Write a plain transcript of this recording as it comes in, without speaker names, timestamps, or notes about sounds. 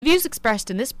views expressed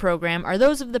in this program are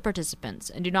those of the participants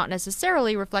and do not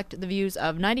necessarily reflect the views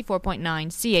of 94.9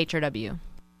 CHRW.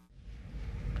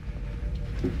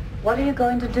 What are you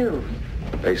going to do?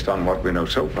 Based on what we know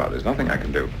so far, there's nothing I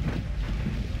can do.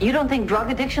 You don't think drug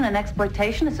addiction and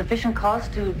exploitation is sufficient cause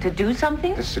to do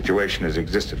something? This situation has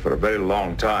existed for a very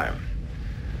long time.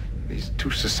 These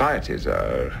two societies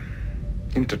are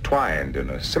intertwined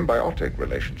in a symbiotic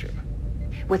relationship.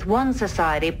 With one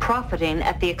society profiting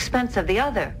at the expense of the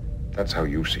other. That's how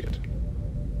you see it.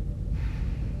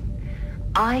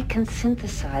 I can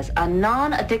synthesize a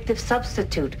non-addictive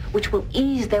substitute which will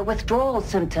ease their withdrawal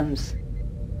symptoms.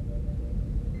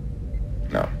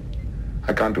 No,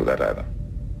 I can't do that either.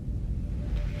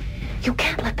 You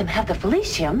can't let them have the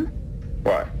Felicium.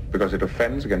 Why? Because it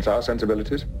offends against our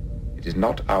sensibilities? It is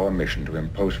not our mission to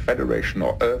impose Federation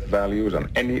or Earth values on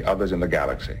any others in the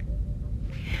galaxy.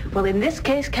 Well, in this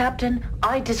case, Captain,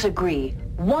 I disagree.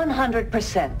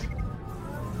 100%.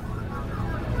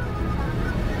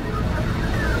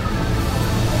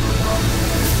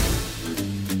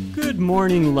 Good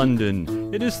morning,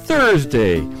 London. It is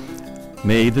Thursday,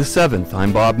 May the 7th.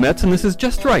 I'm Bob Metz, and this is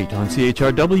Just Right on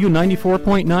CHRW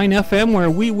 94.9 FM, where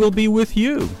we will be with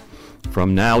you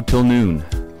from now till noon.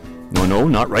 No,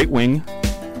 not right wing,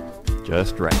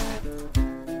 just right.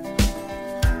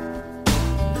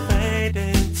 Fade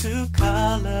into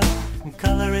color, and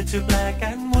color into black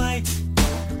and white.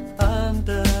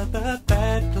 Under the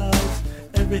bedclothes,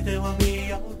 everything will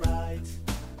be alright.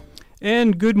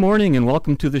 And good morning and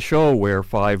welcome to the show where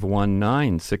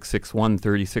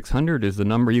 519-661-3600 is the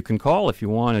number you can call if you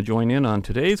want to join in on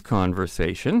today's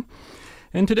conversation.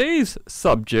 And today's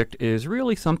subject is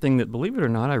really something that, believe it or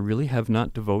not, I really have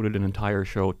not devoted an entire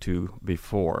show to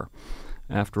before.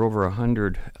 After over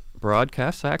 100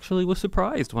 broadcasts, I actually was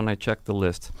surprised when I checked the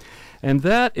list. And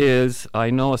that is,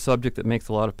 I know, a subject that makes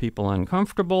a lot of people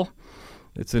uncomfortable.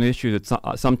 It's an issue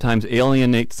that sometimes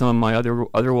alienates some of my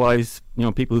otherwise,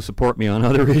 people who support me on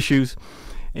other issues.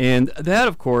 And that,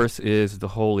 of course, is the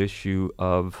whole issue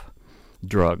of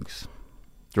drugs,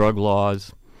 drug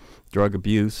laws, drug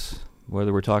abuse,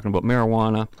 whether we're talking about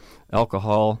marijuana,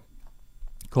 alcohol,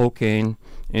 cocaine,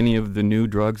 any of the new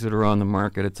drugs that are on the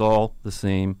market. It's all the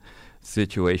same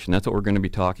situation. That's what we're going to be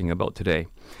talking about today.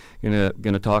 Going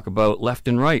to talk about left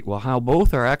and right, well, how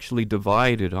both are actually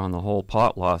divided on the whole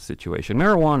pot law situation.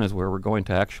 Marijuana is where we're going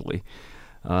to actually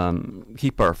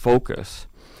keep our focus.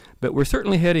 But we're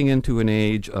certainly heading into an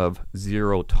age of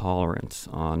zero tolerance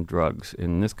on drugs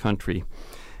in this country.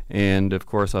 And, of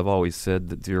course, I've always said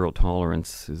that zero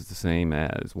tolerance is the same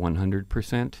as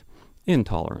 100%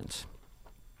 intolerance.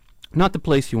 Not the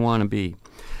place you want to be.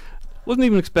 Wasn't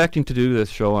even expecting to do this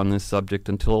show on this subject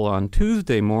until on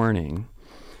Tuesday morning.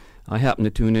 I happened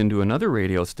to tune into another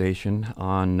radio station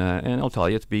on, and I'll tell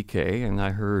you, it's BK, and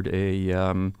I heard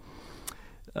a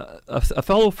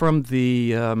fellow from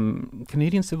the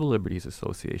Canadian Civil Liberties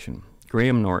Association,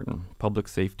 Graham Norton, Public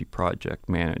Safety Project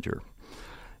Manager.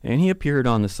 And he appeared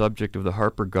on the subject of the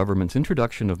Harper government's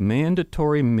introduction of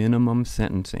mandatory minimum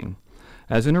sentencing,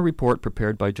 as in a report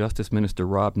prepared by Justice Minister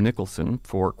Rob Nicholson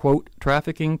for, quote,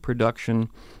 trafficking, production,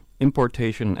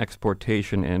 importation, and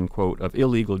exportation, end quote, of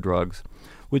illegal drugs,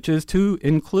 which is to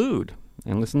include,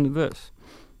 and listen to this,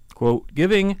 quote,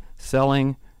 giving,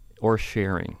 selling, or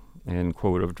sharing, end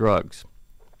quote, of drugs.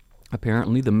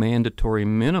 Apparently, the mandatory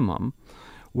minimum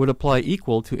would apply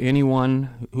equal to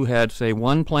anyone who had, say,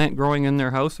 one plant growing in their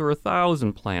house or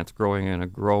 1,000 plants growing in a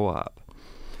grow-up.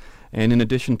 And in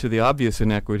addition to the obvious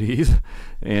inequities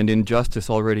and injustice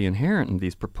already inherent in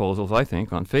these proposals, I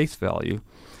think, on face value,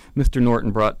 Mr.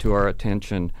 Norton brought to our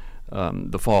attention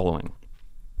the following.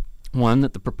 One,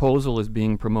 that the proposal is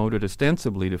being promoted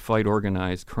ostensibly to fight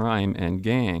organized crime and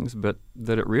gangs, but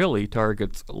that it really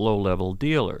targets low-level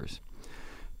dealers.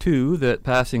 Two, that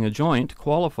passing a joint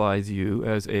qualifies you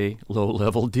as a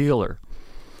low-level dealer.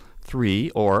 Three,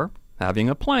 or having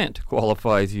a plant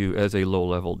qualifies you as a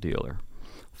low-level dealer.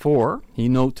 Four, he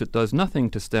notes it does nothing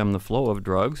to stem the flow of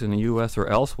drugs in the U.S. or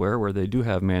elsewhere where they do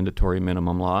have mandatory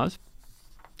minimum laws.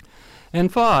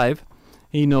 And five,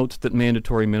 he notes that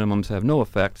mandatory minimums have no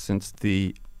effect since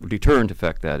the deterrent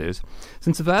effect, that is,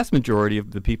 since the vast majority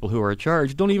of the people who are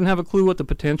charged don't even have a clue what the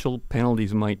potential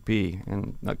penalties might be.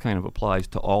 And that kind of applies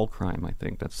to all crime, I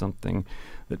think. That's something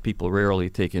that people rarely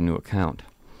take into account.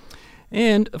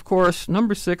 And, of course,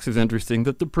 number 6 is interesting,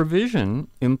 that the provision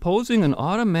imposing an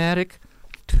automatic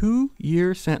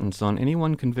 2-year sentence on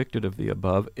anyone convicted of the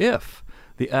above if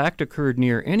the act occurred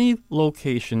near any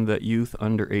location that youth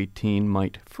under 18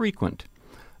 might frequent,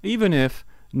 even if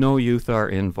no youth are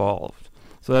involved.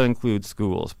 So that includes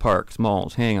schools, parks,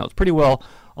 malls, hangouts, pretty well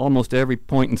almost every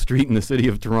point and street in the city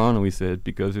of Toronto, he said,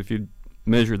 because if you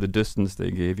measure the distance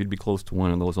they gave, you'd be close to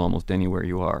one of those almost anywhere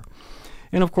you are.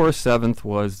 And of course, seventh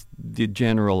was the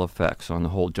general effects on the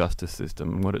whole justice system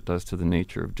and what it does to the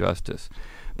nature of justice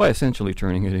by essentially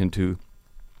turning it into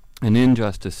an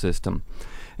injustice system.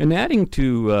 And adding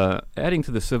to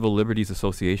the Civil Liberties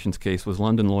Association's case was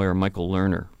London lawyer Michael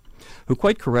Lerner, who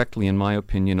quite correctly, in my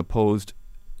opinion, opposed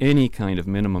any kind of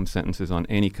minimum sentences on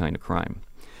any kind of crime,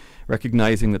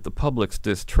 recognizing that the public's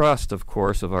distrust, of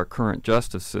course, of our current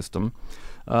justice system.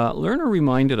 Lerner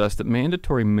reminded us that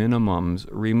mandatory minimums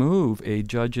remove a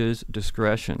judge's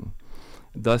discretion,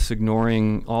 thus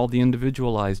ignoring all the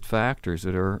individualized factors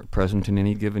that are present in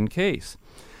any given case.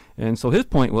 And so his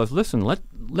point was, listen,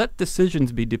 let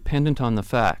decisions be dependent on the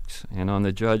facts and on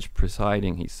the judge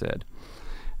presiding, he said.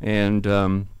 And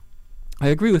I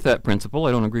agree with that principle.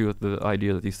 I don't agree with the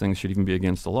idea that these things should even be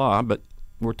against the law, but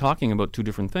we're talking about two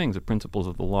different things, the principles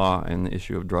of the law and the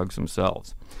issue of drugs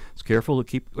themselves.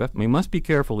 We must be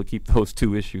careful to keep those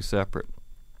two issues separate.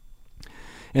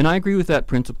 And I agree with that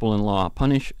principle in law.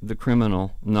 Punish the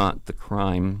criminal, not the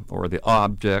crime or the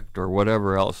object or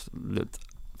whatever else that's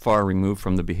far removed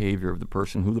from the behavior of the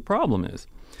person who the problem is.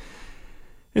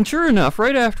 And sure enough,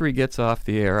 right after he gets off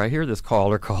the air, I hear this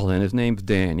caller call in. His name's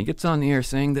Dan. He gets on the air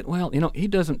saying that, well, he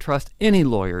doesn't trust any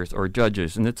lawyers or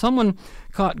judges, and that someone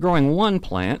caught growing one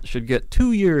plant should get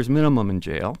 2 years minimum in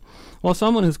jail, while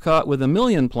someone who's caught with 1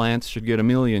 million plants should get 1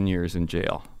 million years in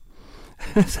jail.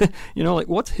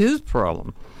 What's his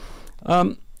problem?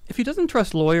 If he doesn't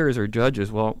trust lawyers or judges,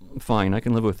 well, fine, I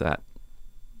can live with that.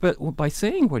 But by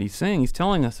saying what he's saying, he's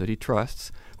telling us that he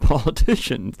trusts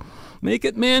politicians. Make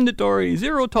it mandatory,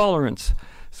 zero tolerance,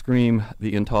 scream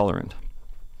the intolerant.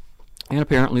 And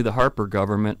apparently the Harper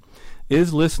government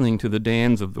is listening to the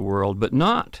Dans of the world, but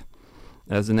not,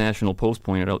 as the National Post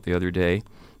pointed out the other day,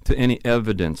 to any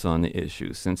evidence on the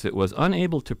issue, since it was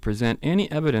unable to present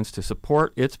any evidence to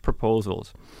support its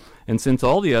proposals. And since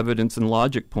all the evidence and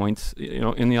logic points,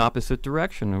 in the opposite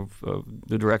direction of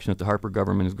the direction that the Harper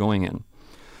government is going in.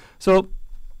 So,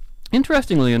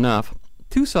 interestingly enough,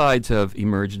 two sides have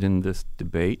emerged in this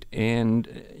debate,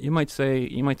 and you might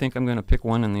think I'm going to pick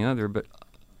one and the other, but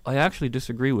I actually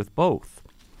disagree with both.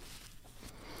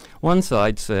 One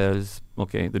side says,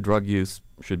 okay, the drug use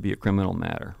should be a criminal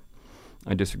matter.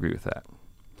 I disagree with that.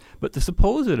 But the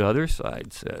supposed other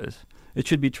side says it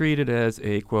should be treated as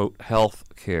a, quote,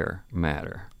 health care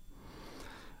matter.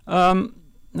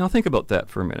 Now think about that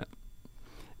for a minute.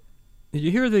 Did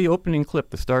you hear the opening clip,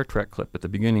 the Star Trek clip at the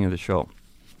beginning of the show?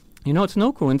 It's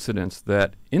no coincidence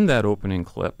that in that opening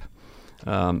clip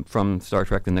from Star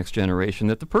Trek The Next Generation,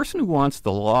 that the person who wants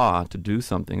the law to do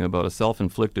something about a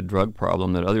self-inflicted drug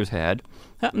problem that others had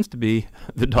happens to be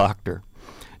the doctor,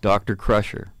 Dr.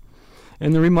 Crusher.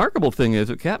 And the remarkable thing is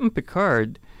that Captain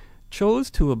Picard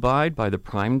chose to abide by the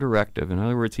Prime Directive. In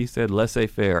other words, he said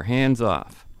laissez-faire, hands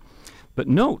off. But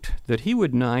note that he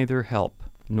would neither help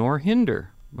nor hinder.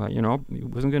 He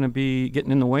wasn't going to be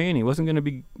getting in the way, and he wasn't going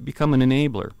to become an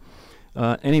enabler.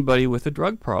 Anybody with a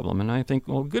drug problem. And I think,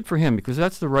 well, good for him, because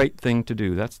that's the right thing to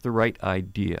do. That's the right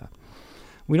idea.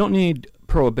 We don't need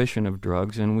prohibition of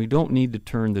drugs, and we don't need to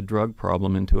turn the drug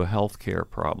problem into a health care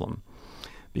problem.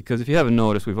 Because if you haven't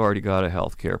noticed, we've already got a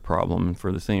health care problem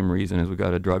for the same reason as we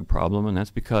got a drug problem, and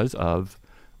that's because of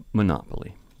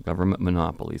monopoly, government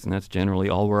monopolies. And that's generally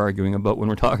all we're arguing about when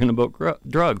we're talking about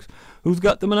drugs. Who's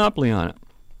got the monopoly on it?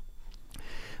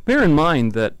 Bear in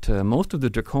mind that most of the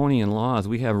draconian laws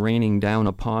we have raining down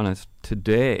upon us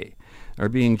today are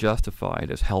being justified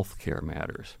as health care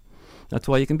matters. That's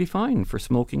why you can be fined for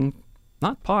smoking,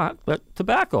 not pot, but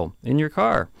tobacco in your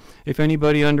car, if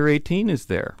anybody under 18 is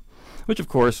there. Which, of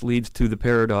course, leads to the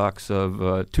paradox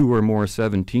of 2 or more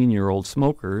 17-year-old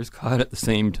smokers caught at the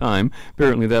same time.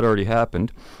 Apparently that already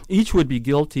happened. Each would be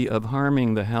guilty of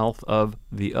harming the health of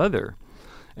the other.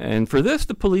 And for this,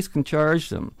 the police can charge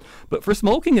them. But for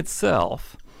smoking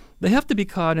itself, they have to be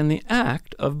caught in the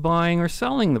act of buying or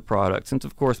selling the product, since,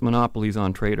 of course, monopolies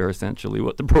on trade are essentially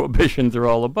what the prohibitions are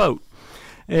all about.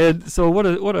 And so what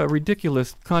a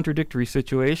ridiculous, contradictory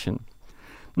situation.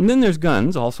 And then there's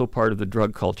guns, also part of the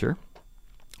drug culture,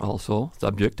 also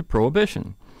subject to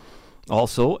prohibition.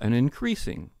 Also an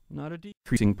increasing, not a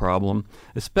decreasing problem,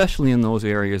 especially in those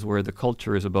areas where the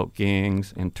culture is about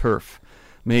gangs and turf,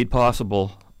 made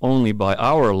possible only by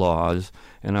our laws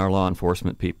and our law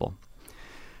enforcement people.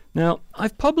 Now,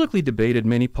 I've publicly debated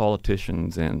many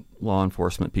politicians and law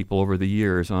enforcement people over the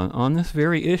years on this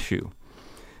very issue.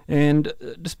 And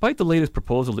despite the latest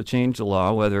proposal to change the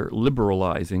law, whether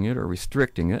liberalizing it or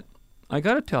restricting it, I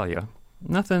got to tell you,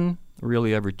 nothing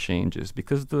really ever changes,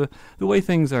 because the way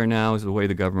things are now is the way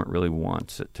the government really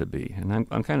wants it to be, and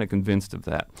I'm kind of convinced of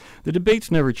that. The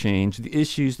debates never change. The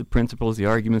issues, the principles, the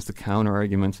arguments, the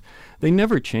counter-arguments, they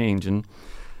never change. And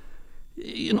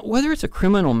whether it's a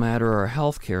criminal matter or a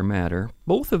healthcare matter,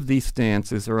 both of these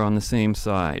stances are on the same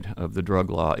side of the drug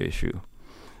law issue.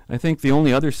 I think the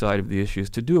only other side of the issue is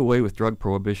to do away with drug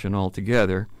prohibition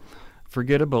altogether,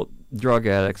 forget about drug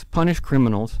addicts, punish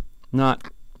criminals,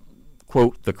 not,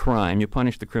 quote, the crime. You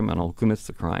punish the criminal who commits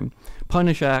the crime.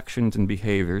 Punish actions and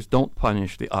behaviors. Don't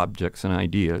punish the objects and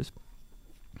ideas.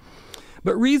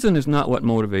 But reason is not what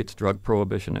motivates drug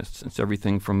prohibitionists. It's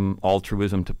everything from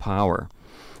altruism to power.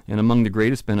 And among the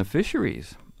greatest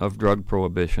beneficiaries of drug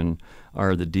prohibition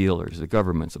are the dealers, the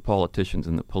governments, the politicians,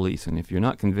 and the police. And if you're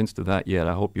not convinced of that yet,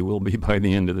 I hope you will be by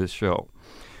the end of this show.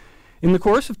 In the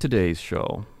course of today's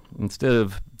show, instead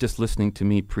of just listening to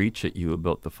me preach at you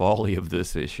about the folly of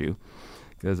this issue,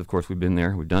 because of course we've been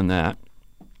there, we've done that,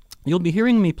 you'll be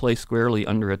hearing me play squarely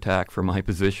under attack for my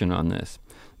position on this,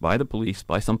 by the police,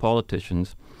 by some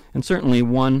politicians, and certainly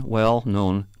one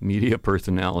well-known media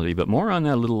personality, but more on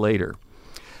that a little later.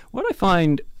 What I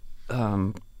find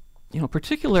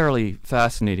particularly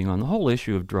fascinating on the whole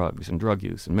issue of drugs and drug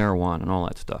use and marijuana and all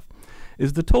that stuff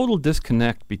is the total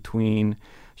disconnect between,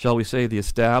 shall we say, the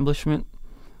establishment,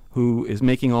 who is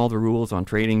making all the rules on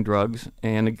trading drugs,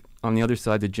 and on the other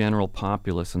side, the general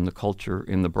populace and the culture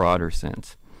in the broader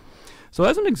sense. So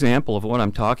as an example of what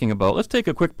I'm talking about, let's take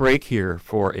a quick break here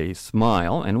for a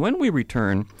smile, and when we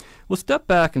return, we'll step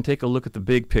back and take a look at the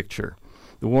big picture,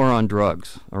 the war on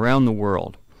drugs around the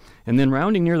world. And then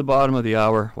rounding near the bottom of the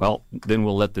hour, well, then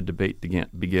we'll let the debate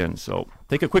begin. So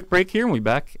take a quick break here, and we'll be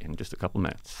back in just a couple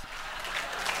minutes.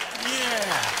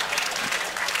 Yeah.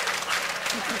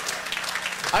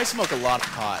 I smoke a lot of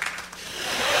pot.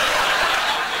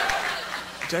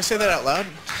 Did I say that out loud?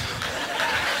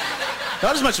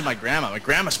 Not as much as my grandma. My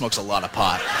grandma smokes a lot of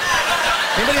pot.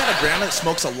 Anybody have a grandma that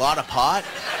smokes a lot of pot?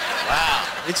 Wow.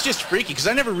 It's just freaky, because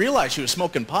I never realized she was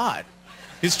smoking pot.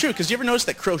 It's true, because you ever notice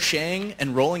that crocheting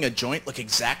and rolling a joint look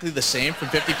exactly the same from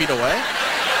 50 feet away?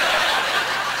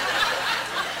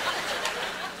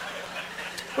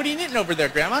 What are you knitting over there,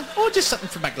 Grandma? Oh, just something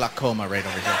for my glaucoma right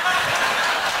over here.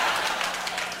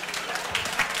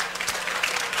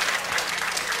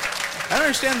 I don't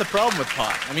understand the problem with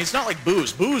pot. I mean, it's not like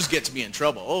booze. Booze gets me in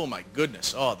trouble. Oh, my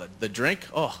goodness. Oh, the drink.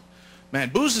 Oh, man,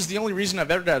 booze is the only reason I've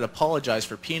ever had to apologize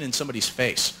for peeing in somebody's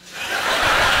face.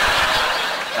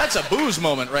 That's a booze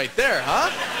moment right there, huh?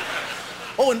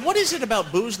 Oh, and what is it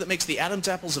about booze that makes the Adam's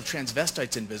apples of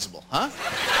transvestites invisible, huh?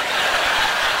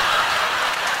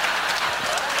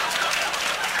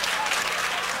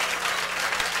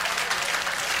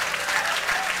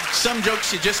 Some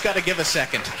jokes you just gotta give a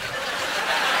second.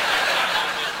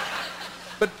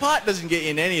 But pot doesn't get you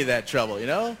in any of that trouble, you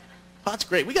know? Pot's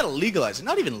great. We gotta legalize it.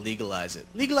 Not even legalize it.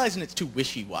 Legalizing it's too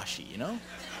wishy-washy, you know?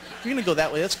 If you're gonna go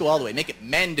that way, let's go all the way. Make it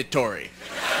mandatory.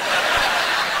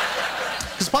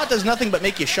 Because pot does nothing but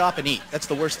make you shop and eat. That's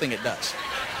the worst thing it does.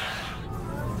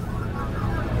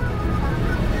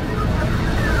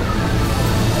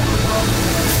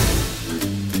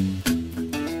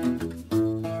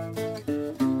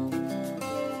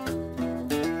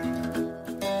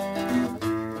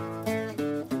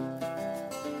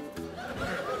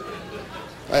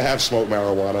 I have smoked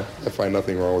marijuana. I find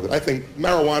nothing wrong with it. I think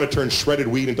marijuana turns shredded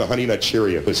wheat into Honey Nut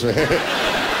Cheerios.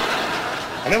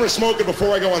 I never smoked it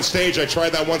before I go on stage. I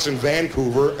tried that once in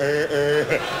Vancouver.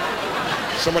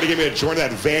 Somebody gave me a joint of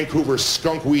that Vancouver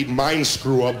skunk weed mind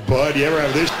screw up, bud. You ever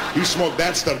have this? You smoke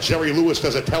that stuff, Jerry Lewis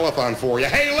does a telethon for you.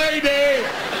 Hey, lady!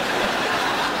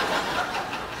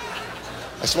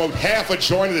 I smoked half a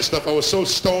joint of this stuff. I was so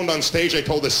stoned on stage, I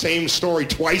told the same story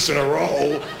twice in a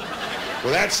row.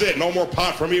 Well, that's it. No more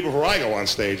pot for me before I go on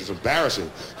stage. It's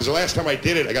embarrassing. Because the last time I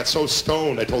did it, I got so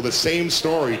stoned, I told the same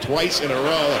story twice in a row.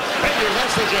 Thank you.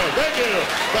 That's the joke. Thank you.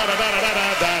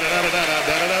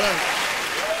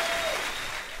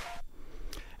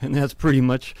 And that's pretty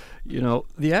much,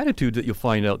 the attitude that you'll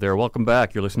find out there. Welcome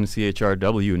back. You're listening to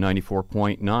CHRW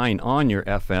 94.9 on your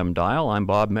FM dial. I'm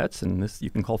Bob Metz, and this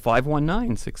you can call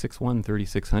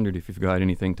 519-661-3600 if you've got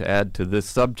anything to add to this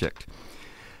subject.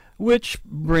 Which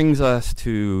brings us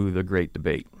to the great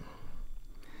debate.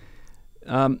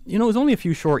 It was only a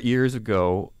few short years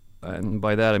ago, and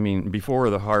by that I mean before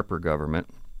the Harper government,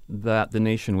 that the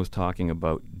nation was talking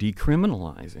about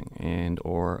decriminalizing and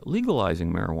or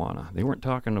legalizing marijuana. They weren't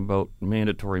talking about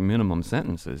mandatory minimum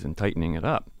sentences and tightening it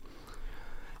up.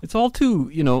 It's all too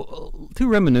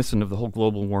reminiscent of the whole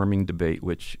global warming debate,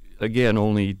 which, again,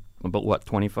 only about,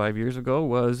 25 years ago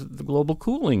was the global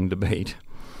cooling debate.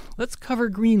 Let's cover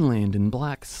Greenland in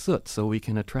black soot so we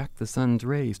can attract the sun's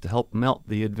rays to help melt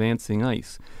the advancing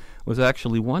ice, was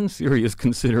actually one serious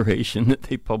consideration that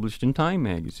they published in Time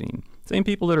magazine. Same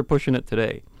people that are pushing it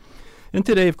today. And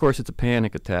today, of course, it's a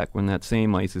panic attack when that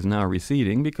same ice is now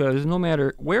receding, because no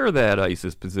matter where that ice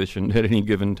is positioned at any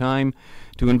given time,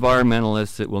 to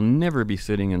environmentalists it will never be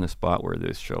sitting in the spot where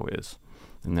this show is.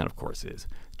 And that, of course, is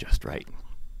just right.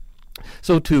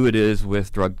 So, too, it is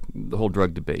with the whole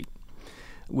drug debate,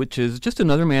 which is just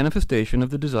another manifestation of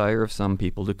the desire of some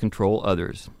people to control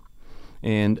others,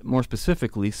 and more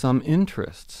specifically, some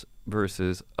interests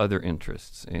versus other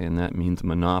interests, and that means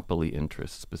monopoly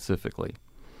interests specifically.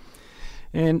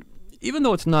 And even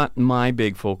though it's not my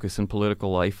big focus in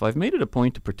political life, I've made it a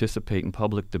point to participate in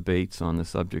public debates on the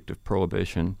subject of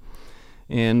prohibition.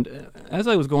 And as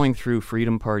I was going through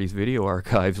Freedom Party's video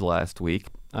archives last week,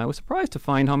 I was surprised to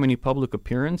find how many public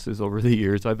appearances over the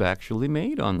years I've actually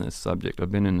made on this subject.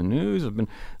 I've been in the news.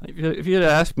 If you had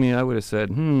asked me, I would have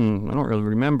said, I don't really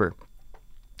remember.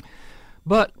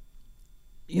 But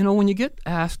you know, when you get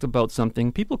asked about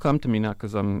something, people come to me not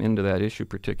because I'm into that issue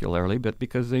particularly, but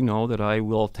because they know that I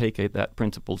will take that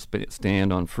principled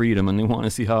stand on freedom, and they want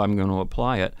to see how I'm going to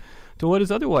apply it to what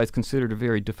is otherwise considered a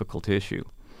very difficult issue.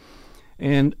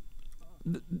 And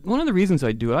one of the reasons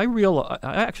I do it,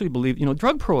 I actually believe,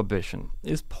 drug prohibition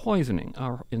is poisoning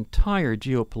our entire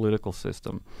geopolitical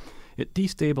system. It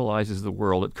destabilizes the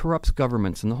world. It corrupts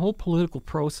governments and the whole political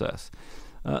process.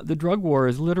 The drug war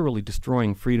is literally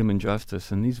destroying freedom and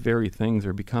justice, and these very things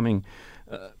are becoming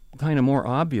kind of more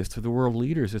obvious to the world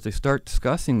leaders as they start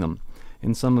discussing them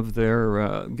in some of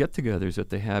their get-togethers that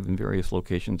they have in various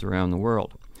locations around the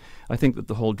world. I think that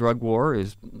the whole drug war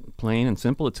is plain and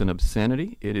simple. It's an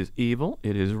obscenity. It is evil.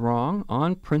 It is wrong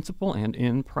on principle and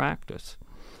in practice.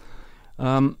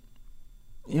 And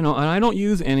I don't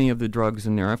use any of the drugs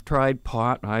in there. I've tried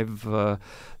pot. I've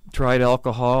tried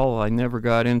alcohol. I never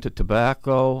got into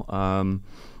tobacco.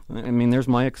 There's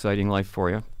my exciting life for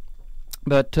you.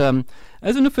 But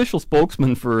as an official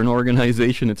spokesman for an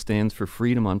organization that stands for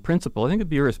freedom on principle, I think it'd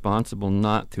be irresponsible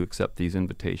not to accept these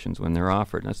invitations when they're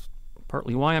offered. And that's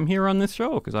partly why I'm here on this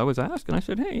show, because I was asked, and I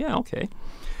said, hey, yeah, okay.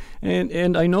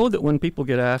 And I know that when people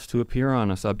get asked to appear on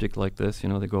a subject like this,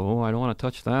 they go, I don't want to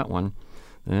touch that one.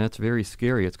 And that's very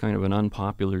scary. It's kind of an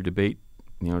unpopular debate,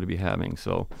 to be having.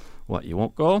 So, what, you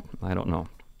won't go? I don't know.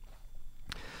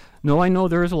 No, I know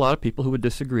there's a lot of people who would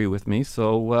disagree with me,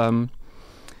 so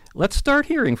let's start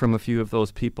hearing from a few of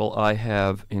those people I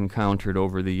have encountered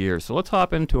over the years. So let's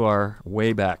hop into our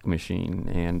Wayback Machine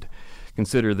and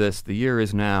consider this. The year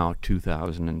is now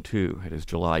 2002. It is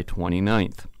July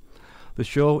 29th. The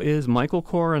show is Michael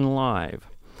Koren Live.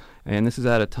 And this is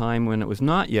at a time when it was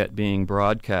not yet being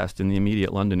broadcast in the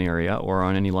immediate London area or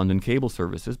on any London cable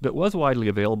services, but was widely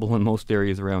available in most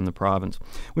areas around the province.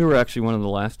 We were actually one of the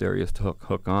last areas to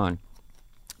hook on.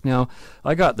 Now,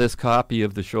 I got this copy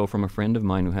of the show from a friend of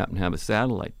mine who happened to have a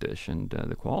satellite dish, and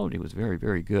the quality was very,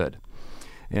 very good.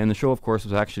 And the show, of course,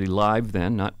 was actually live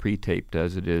then, not pre-taped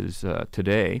as it is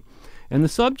today. And the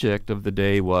subject of the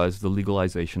day was the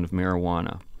legalization of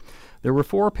marijuana. There were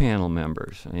 4 panel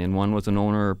members, and one was an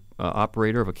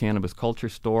owner-operator of a cannabis culture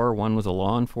store. One was a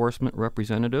law enforcement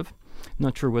representative.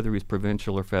 Not sure whether he's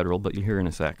provincial or federal, but you'll hear in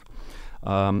a sec.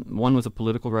 One was a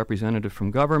political representative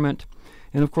from government.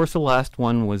 And, of course, the last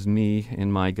one was me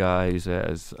in my guise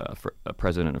as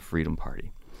president of Freedom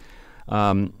Party.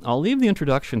 I'll leave the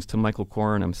introductions to Michael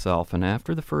Koren himself, and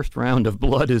after the first round of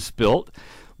blood is spilt,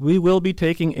 we will be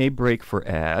taking a break for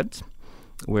ads,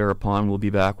 whereupon we'll be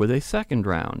back with a second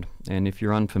round. And if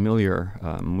you're unfamiliar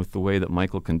with the way that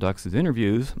Michael conducts his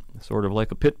interviews, sort of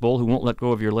like a pit bull who won't let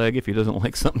go of your leg if he doesn't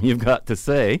like something you've got to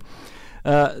say,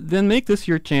 then make this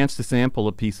your chance to sample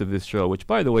a piece of this show, which,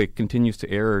 by the way, continues to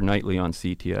air nightly on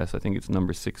CTS. I think it's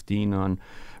number 16 on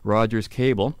Rogers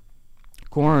Cable.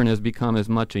 Koren has become as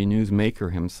much a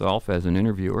newsmaker himself as an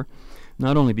interviewer,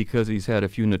 not only because he's had a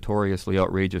few notoriously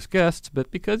outrageous guests, but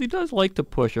because he does like to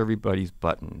push everybody's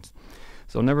buttons.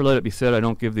 So never let it be said I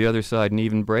don't give the other side an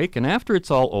even break. And after it's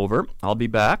all over, I'll be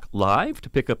back live to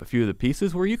pick up a few of the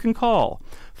pieces where you can call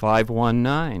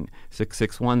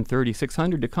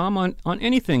 519-661-3600 to comment on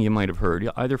anything you might have heard,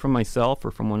 either from myself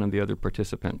or from one of the other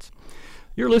participants.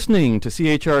 You're listening to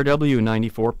CHRW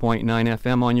 94.9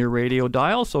 FM on your radio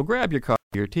dial, so grab your coffee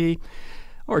or tea,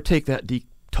 or take that deep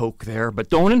toke there, but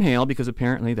don't inhale because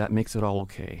apparently that makes it all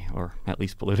okay, or at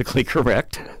least politically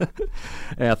correct.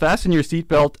 Fasten your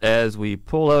seatbelt as we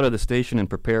pull out of the station and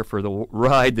prepare for the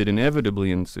ride that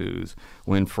inevitably ensues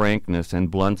when frankness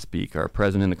and blunt speak are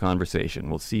present in the conversation.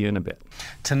 We'll see you in a bit.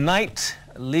 Tonight,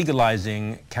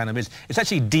 legalizing cannabis. It's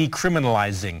actually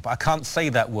decriminalizing, but I can't say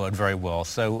that word very well.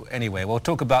 So anyway, we'll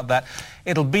talk about that.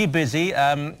 It'll be busy.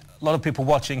 A lot of people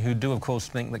watching who do, of course,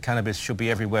 think that cannabis should be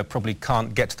everywhere probably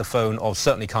can't get to the phone or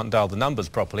certainly can't dial the numbers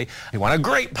properly. We want a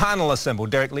great panel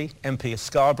assembled. Derek Lee, MP of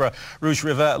Scarborough, Rouge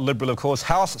River, Liberal, of course,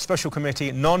 House Special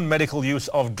Committee, Non-Medical Use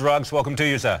of Drugs. Welcome to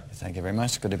you, sir. Thank you very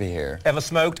much. Good to be here. Ever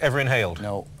smoked? Ever inhaled?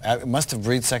 No. I must have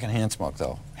breathed secondhand smoke,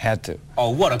 though. Had to.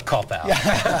 Oh, what a cop-out.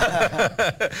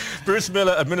 Bruce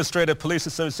Miller, Administrator, Police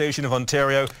Association of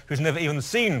Ontario, who's never even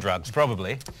seen drugs,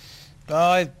 probably.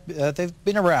 They've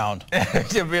been around.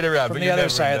 You've been around. From the other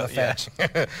side of the fence.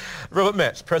 Yeah. Robert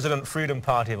Metz, President, Freedom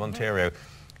Party of Ontario,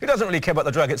 who doesn't really care about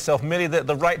the drug itself, merely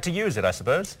the right to use it, I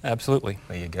suppose. Absolutely.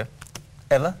 There you go.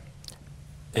 Ever?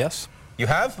 Yes. You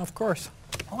have? Of course.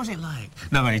 What was it like?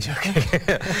 No, I'm only joking.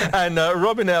 And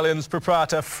Robin Ellens,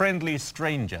 proprietor, Friendly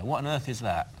Stranger. What on earth is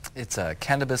that? It's a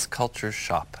cannabis culture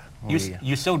shop.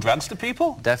 You sell drugs to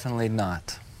people? Definitely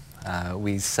not.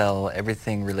 We sell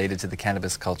everything related to the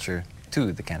cannabis culture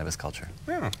to the cannabis culture.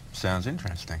 Yeah, sounds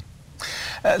interesting.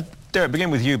 Derek, begin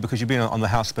with you because you've been on the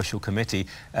House Special Committee.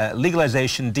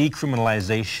 Legalization,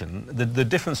 decriminalization, the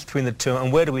difference between the two,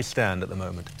 and where do we stand at the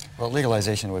moment? Well,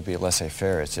 legalization would be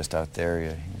laissez-faire. It's just out there.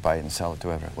 You buy it and sell it to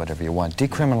whatever you want.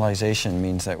 Decriminalization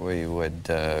means that we would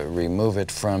remove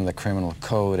it from the criminal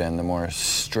code and the more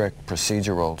strict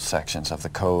procedural sections of the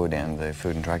code and the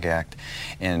Food and Drug Act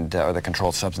and or the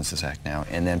Controlled Substances Act now.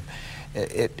 And then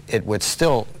it would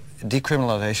still,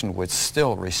 decriminalization would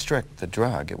still restrict the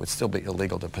drug. It would still be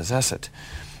illegal to possess it.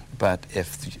 But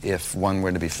if one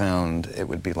were to be found, it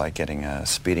would be like getting a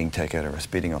speeding ticket or a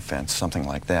speeding offense, something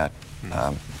like that.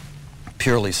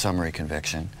 Purely summary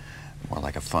conviction, more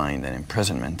like a fine than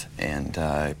imprisonment, and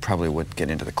probably wouldn't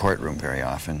get into the courtroom very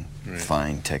often. Right.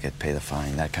 Fine, ticket, pay the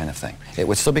fine, that kind of thing. It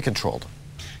would still be controlled.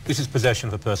 This is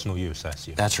possession for personal use, I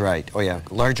assume. That's right. Oh yeah,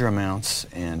 larger amounts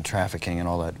and trafficking and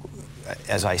all that.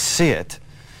 As I see it,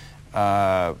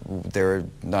 there are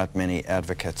not many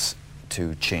advocates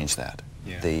to change that.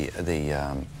 Yeah.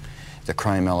 The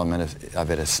crime element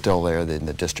of it is still there,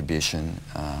 the distribution.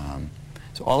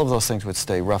 So all of those things would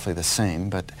stay roughly the same,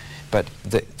 but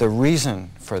the reason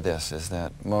for this is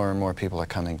that more and more people are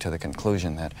coming to the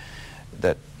conclusion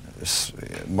that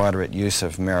moderate use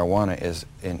of marijuana is,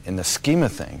 in the scheme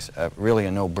of things, really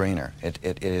a no-brainer.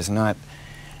 It is not.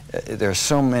 There's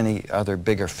so many other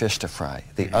bigger fish to fry,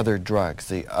 the other drugs,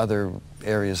 the other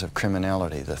areas of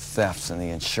criminality, the thefts and the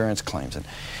insurance claims,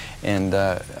 and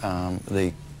the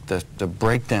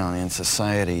breakdown in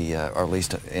society, or at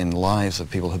least in lives of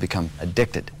people who become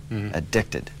addicted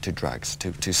to drugs,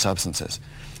 to substances.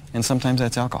 And sometimes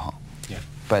that's alcohol. Yeah.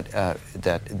 But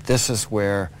that this is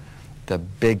where the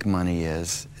big money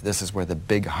is, this is where the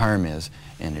big harm is,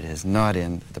 and it is not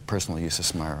in the personal use of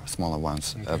small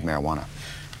amounts of marijuana.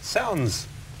 Sounds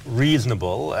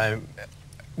reasonable.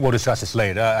 We'll discuss this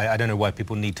later. I don't know why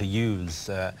people need to use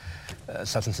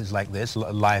substances like this.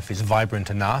 Life is vibrant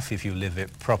enough if you live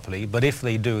it properly, but if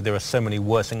they do, there are so many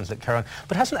worse things that carry on.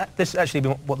 But hasn't this actually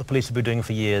been what the police have been doing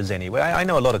for years anyway? I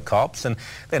know a lot of cops, and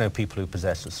they know people who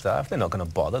possess the stuff. They're not going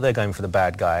to bother. They're going for the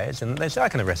bad guys, and they say, I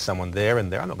can arrest someone there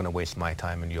and there. I'm not going to waste my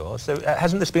time and yours. So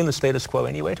hasn't this been the status quo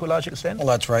anyway, to a large extent? Well,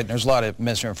 that's right. And there's a lot of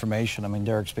misinformation. I mean,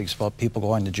 Derek speaks about people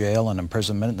going to jail and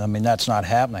imprisonment. I mean, that's not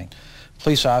happening.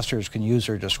 Police officers can use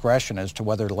their discretion as to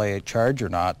whether to lay a charge or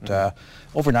not.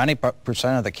 Over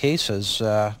 90% of the cases,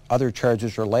 other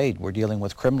charges are laid. We're dealing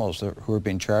with criminals who are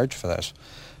being charged for this.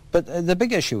 But the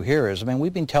big issue here is, I mean,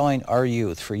 we've been telling our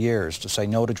youth for years to say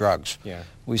no to drugs. Yeah.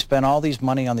 We spend all these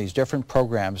money on these different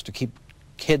programs to keep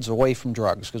kids away from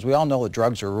drugs, because we all know that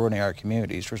drugs are ruining our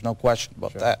communities. There's no question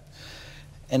about that.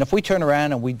 And if we turn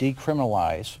around and we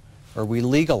decriminalize or we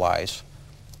legalize,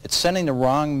 it's sending the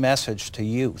wrong message to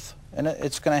youth. And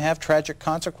it's going to have tragic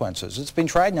consequences. It's been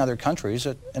tried in other countries,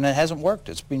 and it hasn't worked.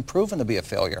 It's been proven to be a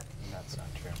failure. That's not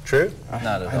true. True?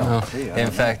 Not at all.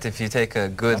 In fact, if you take a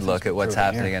good look at what's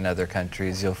happening in other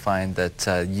countries, you'll find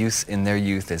that use in their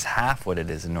youth is half what it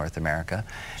is in North America.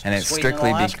 And it's strictly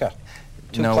Alaska.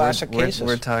 Two no, classic cases.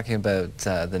 We're talking about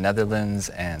the Netherlands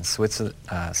and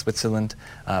Switzerland.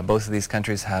 Both of these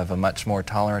countries have a much more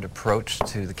tolerant approach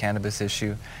to the cannabis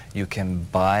issue. You can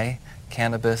buy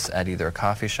cannabis at either a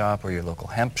coffee shop or your local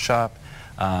hemp shop.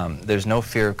 There's no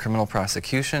fear of criminal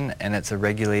prosecution, and it's a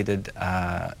regulated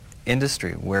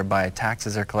industry whereby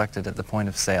taxes are collected at the point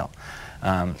of sale.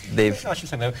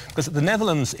 Because the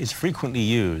Netherlands is frequently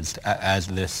used as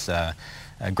this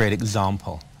great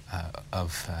example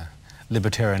of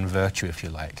libertarian virtue, if you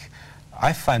like.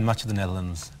 I find much of the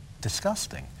Netherlands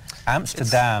disgusting.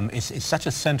 Amsterdam is such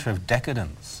a center of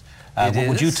decadence.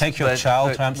 Would you take your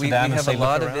child to Amsterdam and say, we have a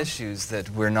lot look of around? issues that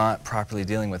we're not properly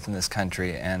dealing with in this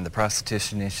country, and the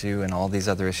prostitution issue and all these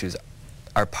other issues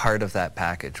are part of that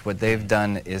package. What they've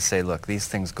done is say, look, these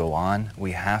things go on.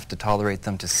 We have to tolerate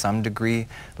them to some degree.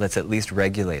 Let's at least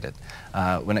regulate it.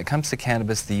 When it comes to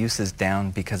cannabis, the use is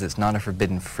down because it's not a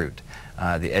forbidden fruit.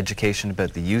 The education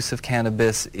about the use of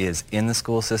cannabis is in the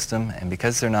school system, and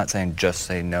because they're not saying just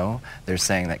say no, they're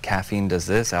saying that caffeine does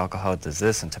this, alcohol does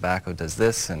this, and tobacco does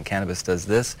this, and cannabis does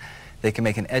this, they can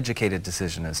make an educated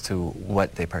decision as to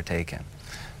what they partake in.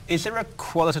 Is there a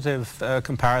qualitative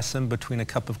comparison between a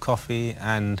cup of coffee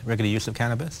and regular use of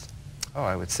cannabis? Oh,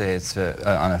 I would say it's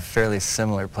on a fairly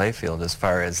similar playfield as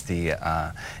far as the...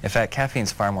 in fact,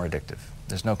 caffeine's far more addictive.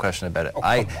 There's no question about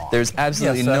it. There's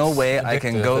absolutely no way I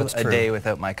can go a day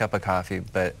without my cup of coffee,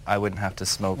 but I wouldn't have to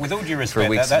smoke with all due for respect,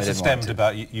 weeks that's if I a didn't want statement to.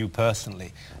 about you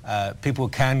personally. People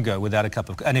can go without a cup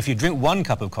of... And if you drink 1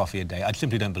 cup of coffee a day, I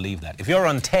simply don't believe that. If you're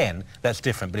on 10, that's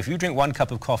different. But if you drink 1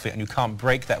 cup of coffee and you can't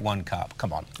break that 1 cup,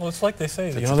 come on. Well, it's like they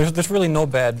say, you know, there's really no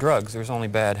bad drugs. There's only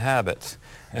bad habits.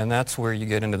 And that's where you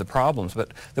get into the problems.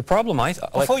 But the problem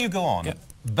Before you go on,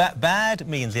 bad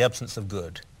means the absence of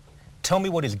good. Tell me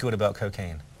what is good about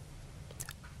cocaine.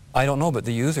 I don't know, but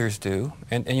the users do.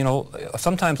 And you know,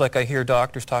 sometimes like I hear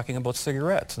doctors talking about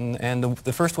cigarettes, and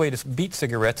the first way to beat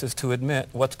cigarettes is to admit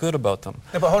what's good about them.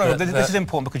 No, but hold on, this is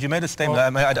important because you made a statement.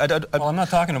 Well, I'm not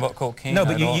talking about cocaine. No,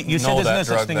 but you said there's no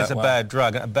such thing as a bad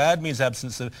drug. Bad means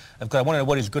absence of good. I want to know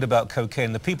what is good about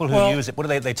cocaine. The people who use it, what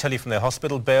do they tell you from their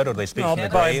hospital bed, or do they speak from the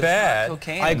grave? By bad.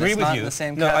 I agree with you.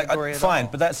 Fine,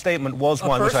 but that statement was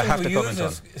one which I have to comment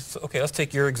on. Okay, let's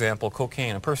take your example,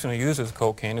 cocaine. A person who uses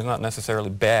cocaine is not necessarily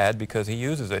bad because he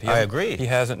uses it. I agree. He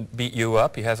hasn't beat you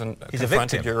up. He hasn't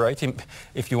confronted your rights.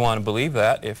 If you want to believe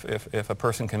that, if a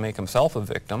person can make himself a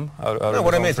victim out of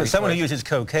what I mean is that someone who uses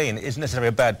cocaine isn't necessarily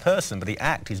a bad person, but the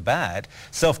act is bad,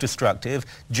 self-destructive,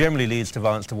 generally leads to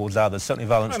violence towards others, certainly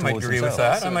violence towards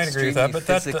themselves. I might agree with that. But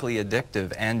that's physically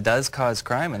addictive and does cause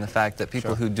crime, and the fact that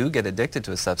people who do get addicted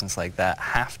to a substance like that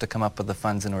have to come up with the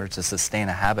funds in order to sustain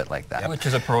a habit like that. Which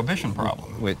is a prohibition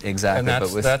problem. Exactly.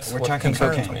 And that's what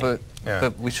concerns me.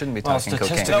 But we shouldn't be talking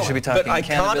cocaine. We should be talking but I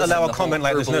can't allow a comment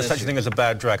like there's no such issue. thing as a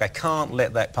bad drug. I can't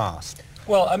let that pass.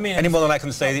 Well, I mean, any more than I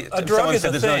can say. A drug is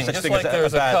a thing, just like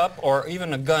there's a cup or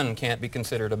even a gun can't be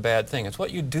considered a bad thing. It's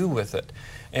what you do with it.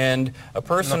 And a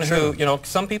person who, you know,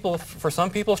 for some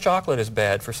people chocolate is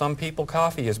bad, for some people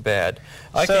coffee is bad.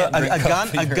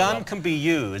 A gun can be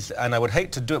used, and I would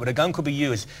hate to do it, but a gun could be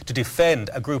used to defend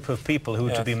a group of people who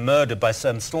were to be murdered by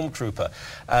some stormtrooper.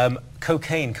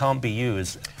 Cocaine can't be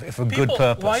used for good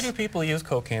purpose. Why do people use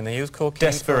cocaine? They use cocaine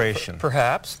desperation.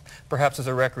 Perhaps as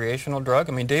a recreational drug.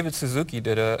 I mean, David Suzuki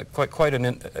did quite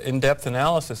an in-depth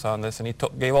analysis on this, and he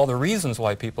gave all the reasons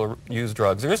why people use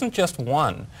drugs. There isn't just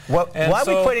one. Well, why are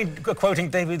we quoting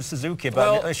David Suzuki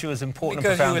about an issue as important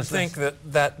and profound as this? Because you would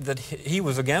think that he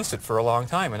was against it for a long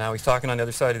time, and now he's talking on the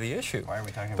other side of the issue. Why are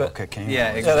we talking about cocaine?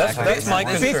 Yeah, exactly. That's my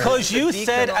concern. Because you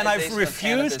said, and I've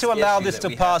refused to allow this to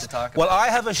pass. Well, I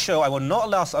have a show. I will not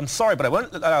allow. I'm sorry, but I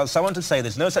won't allow someone to say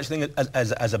there's no such thing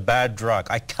as a bad drug.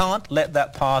 I can't let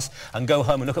that pass and go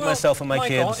home and look at myself and my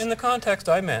kids. In the context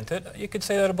I meant it, you could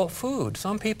say that about food.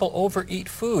 Some people overeat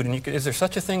food, and is there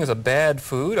such a thing as a bad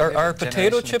food? Are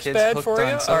potato chips bad for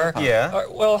you?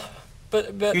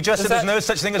 But you just said there's no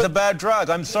such thing as a bad drug.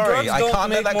 I'm sorry, I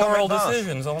can't let that moral comment pass.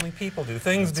 decisions. Only people do.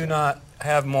 Things do not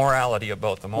have morality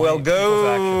about them. We'll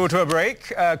go to a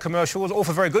break. Commercials, all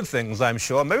for very good things, I'm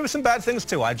sure. Maybe some bad things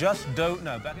too. I just don't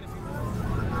know. Back in a few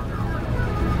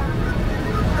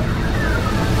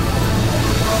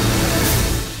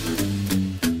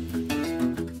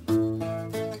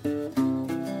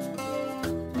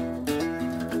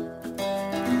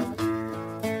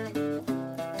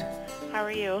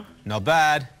Not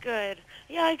bad. Good.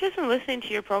 Yeah, I've just been listening to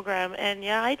your program, and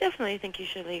yeah, I definitely think you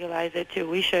should legalize it too.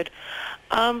 We should,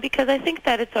 because I think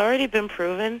that it's already been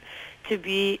proven to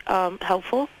be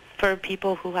helpful for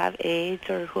people who have AIDS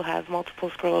or who have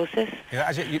multiple sclerosis. Yeah,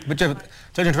 actually, but to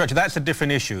interrupt you, that's a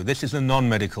different issue. This is a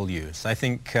non-medical use. I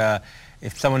think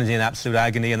if someone is in absolute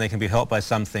agony and they can be helped by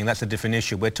something, that's a different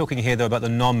issue. We're talking here, though, about the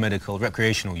non-medical,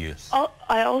 recreational use.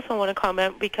 I also want to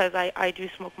comment because I do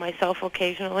smoke myself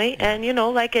occasionally, and, you know,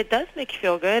 like, it does make you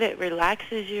feel good. It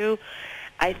relaxes you.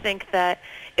 I think that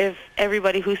if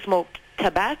everybody who smoked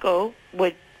tobacco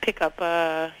would pick up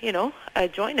a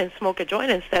joint and smoke a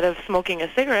joint instead of smoking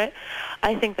a cigarette,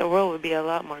 I think the world would be a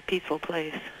lot more peaceful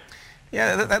place.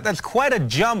 Yeah, that's quite a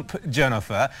jump,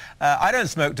 Jennifer. I don't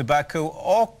smoke tobacco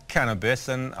or cannabis,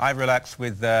 and I relax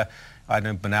with, I don't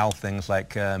know, banal things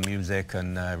like music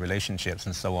and relationships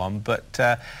and so on.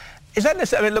 But Is that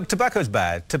necessary? I mean, look, tobacco's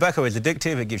bad. Tobacco is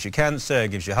addictive. It gives you cancer.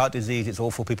 It gives you heart disease. It's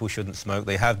awful. People shouldn't smoke.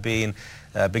 They have been.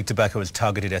 Big tobacco has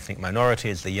targeted ethnic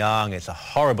minorities, the young. It's a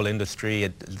horrible industry.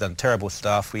 It's done terrible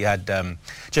stuff. We had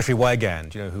Jeffrey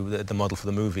Wigand, you know, who the model for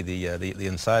the movie, the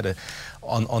Insider,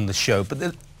 on the show. But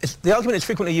the argument is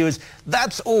frequently used,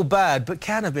 that's all bad, but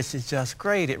cannabis is just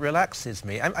great. It relaxes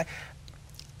me.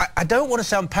 I don't want to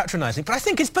sound patronizing, but I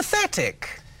think it's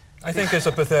pathetic. I think it's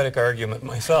a pathetic argument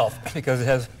myself, because it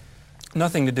has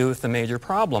nothing to do with the major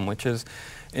problem, which is,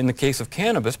 in the case of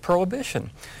cannabis,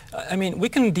 prohibition. I mean, we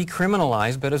can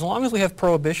decriminalize, but as long as we have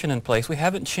prohibition in place, we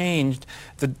haven't changed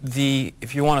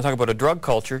if you want to talk about a drug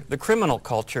culture, the criminal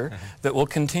culture that will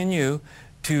continue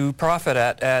to profit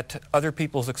at other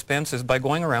people's expenses by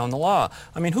going around the law.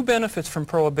 I mean, who benefits from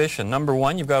prohibition? Number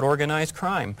one, you've got organized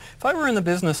crime. If I were in the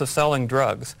business of selling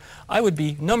drugs, I would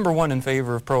be number one in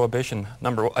favor of prohibition.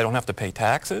 I don't have to pay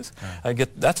taxes.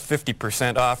 That's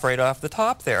 50% off right off the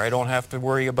top there. I don't have to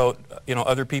worry about, you know,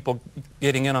 other people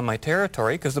getting in on my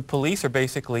territory, because the police are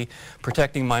basically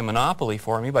protecting my monopoly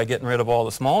for me by getting rid of all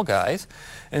the small guys.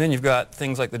 And then you've got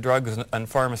things like the drugs and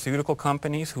pharmaceutical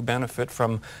companies who benefit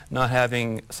from not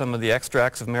having some of the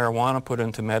extracts of marijuana put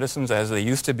into medicines as they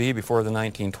used to be before the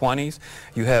 1920s.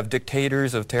 You have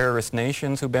dictators of terrorist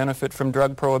nations who benefit from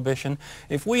drug prohibition.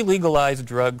 If we legalized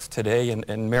drugs today and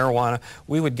marijuana,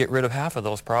 we would get rid of half of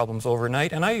those problems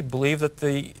overnight, and I believe that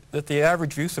the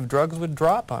average use of drugs would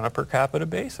drop on a per capita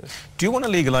basis. Do you want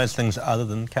to legalize things other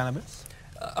than cannabis?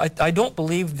 I don't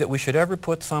believe that we should ever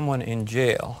put someone in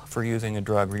jail for using a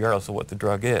drug, regardless of what the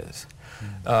drug is.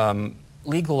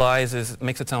 Legalizes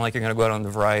makes it sound like you're going to go out on the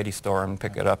variety store and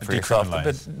pick it up for yourself.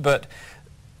 But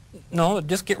no,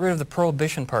 just get rid of the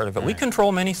prohibition part of it. We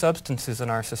control many substances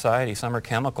in our society. Some are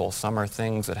chemicals, some are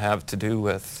things that have to do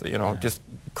with, you know, just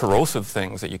corrosive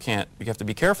things that you have to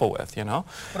be careful with, you know.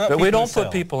 But we don't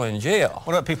put people in jail.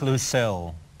 What about people who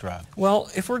sell drugs? Well,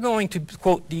 if we're going to,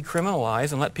 quote,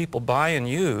 decriminalize and let people buy and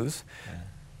use,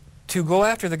 to go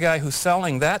after the guy who's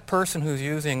selling, that person who's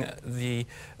using the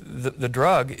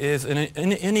drug is an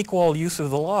unequal use of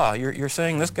the law. You're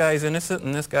saying this guy's innocent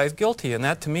and this guy's guilty, and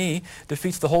that to me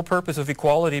defeats the whole purpose of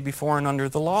equality before and under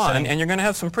the law. And you're going to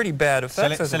have some pretty bad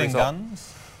effects as a result. Selling guns?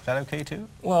 Is that okay too?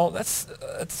 Well,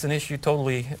 that's an issue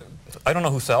totally. I don't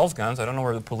know who sells guns. I don't know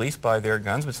where the police buy their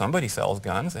guns, but somebody sells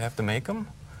guns. They have to make them.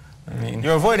 I mean,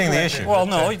 you're avoiding the issue. Well,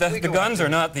 no, the guns are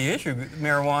not the issue.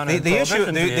 Marijuana. The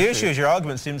issue is your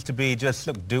argument seems to be just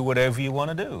look, do whatever you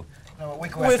want to do. No,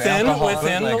 within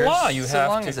the law, you so have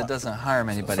long to, as it doesn't harm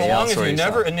anybody else. else. So long as you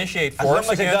never initiate force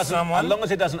against someone. As long as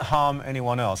it doesn't harm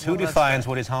anyone else. Who defines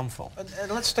what is harmful?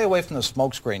 Let's stay away from the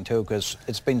smoke screen too, because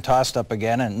it's been tossed up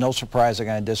again, and no surprise I'm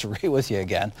going to disagree with you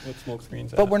again. What smoke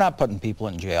screens? But we're not putting people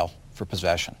in jail for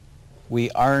possession. We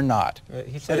are not.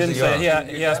 He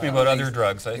asked me about other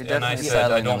drugs, and I said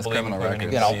I don't believe in putting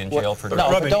anybody in jail for drugs.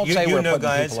 No, but don't say we're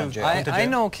putting people in jail. I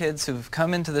know kids who've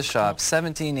come into the shop,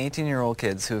 17, 18-year-old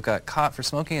kids who got caught for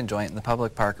smoking a joint in the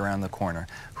public park around the corner,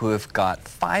 who have got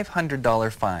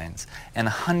 $500 fines and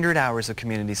 100 hours of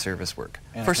community service work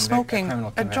for smoking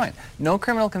a joint. No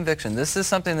criminal conviction. This is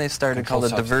something they've started called a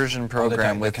diversion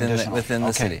program within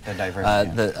the city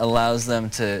that allows them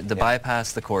to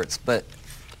bypass the courts. But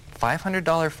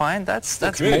 $500 fine, that's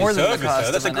more than the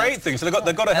cost. That's a great thing. So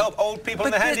they've got to help old people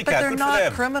and the handicapped. But they're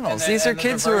not criminals. These are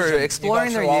kids who are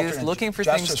exploring their youth, looking for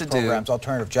things to do.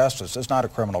 Alternative justice is not a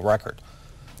criminal record.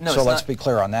 No, so let's be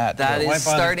clear on that. That is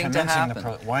starting to happen.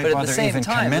 But at the same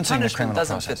time, the punishment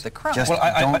doesn't fit the crime. Just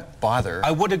don't bother. I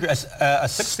would agree. A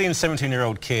 16,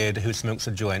 17-year-old kid who smokes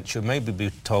a joint should maybe be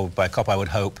told by a cop, I would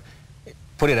hope,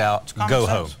 put it out, go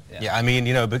home. Yeah, I mean,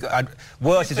 you know,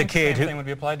 worse is a kid who... The same thing would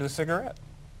be applied to a cigarette.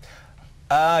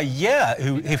 Yeah,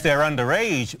 if they're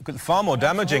underage, far more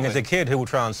damaging as a kid who will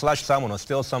try and slash someone or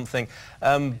steal something.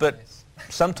 But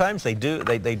sometimes they do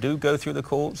go through the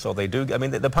courts, or they do. I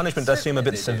mean, the punishment does seem a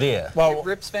bit severe. Well, it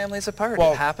rips families apart.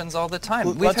 It happens all the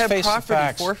time. We've had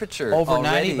property forfeiture over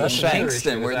already in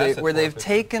Kingston, where they've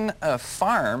taken a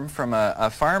farm from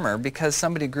a farmer because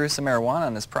somebody grew some marijuana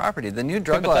on his property. The new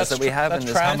drug laws that we have in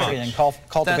this country, and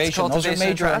cultivation, those are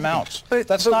major amounts. But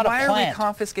that's not a plant. Why are we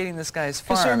confiscating this guy's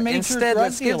farm? Instead,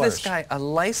 let's give this guy a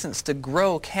license to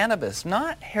grow cannabis,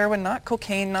 not heroin, not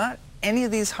cocaine, not any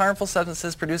of these harmful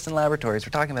substances produced in laboratories.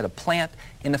 We're talking about a plant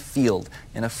in a field,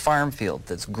 in a farm field,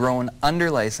 that's grown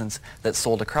under license, that's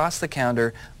sold across the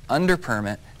counter, under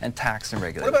permit, and taxed and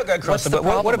regulated. What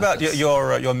about what about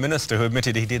your minister who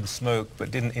admitted he did smoke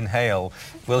but didn't inhale?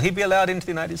 Will he be allowed into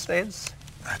the United States?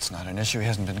 That's not an issue. He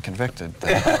hasn't been convicted.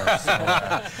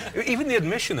 Even the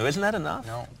admission, though, isn't that enough?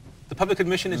 No. The public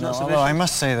admission is not Although sufficient? I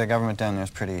must say the government down there is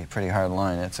pretty hard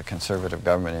line. It's a conservative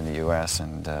government in the U.S.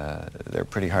 and they're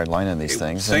pretty hard line on these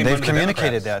things. same And they've with the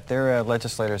communicated Democrats. that. Their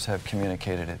legislators have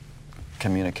communicated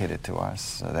to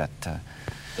us that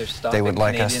They're stopping they would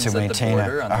like us Canadians to at the maintain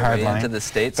border a on their hard way line. into the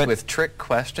States But- with trick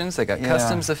questions. They got Yeah.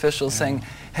 customs officials saying,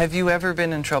 have you ever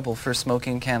been in trouble for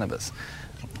smoking cannabis?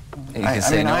 You I can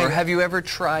say mean, no, I- or have you ever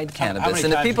tried How cannabis? many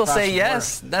And if times people across say the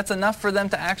yes, that's enough for them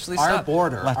to actually Our stop.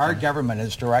 border, our government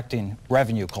is directing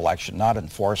revenue collection, not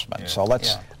enforcement. So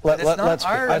let's But it's not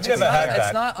our- let's it's be not- fair.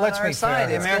 it's not on Let's our be side.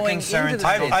 fair. It's going into the States.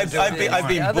 I've been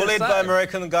The other bullied by side.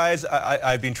 American guys.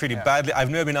 I've been treated badly. I've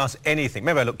never been asked anything.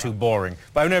 Maybe I look too boring,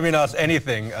 but I've never been asked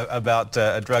anything about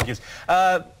drug use.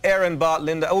 Aaron, Bart,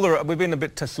 Linda, we've been a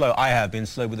bit too slow. I have been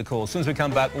slow with the calls. As soon as we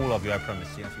come back, all of you, I promise.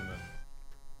 See you in a few moments.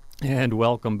 And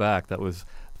welcome back. That was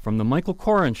from the Michael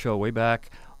Koren Show way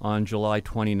back on July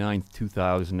 29th,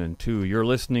 2002. You're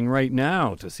listening right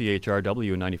now to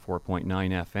CHRW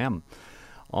 94.9 FM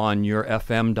on your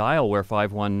FM dial, where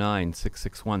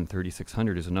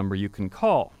 519-661-3600 is a number you can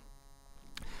call.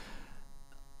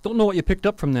 Don't know what you picked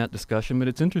up from that discussion, but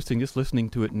it's interesting just listening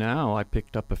to it now. I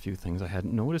picked up a few things I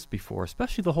hadn't noticed before,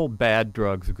 especially the whole bad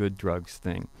drugs, good drugs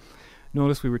thing.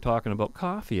 Notice we were talking about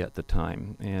coffee at the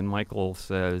time, and Michael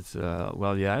says,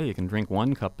 well, yeah, you can drink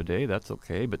 1 cup a day, that's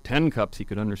okay, but 10 cups he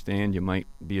could understand you might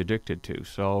be addicted to.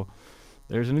 So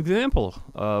there's an example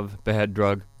of bad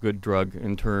drug, good drug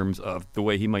in terms of the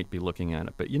way he might be looking at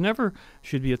it. But you never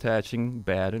should be attaching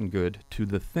bad and good to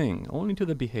the thing, only to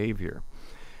the behavior.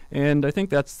 And I think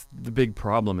that's the big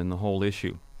problem in the whole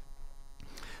issue.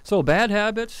 So bad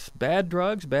habits, bad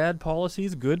drugs, bad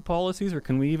policies, good policies, or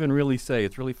can we even really say?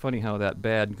 It's really funny how that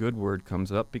bad, good word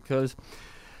comes up, because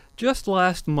just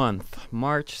last month,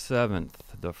 March 7th,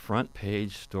 the front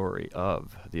page story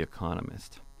of The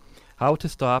Economist. How to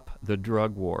stop the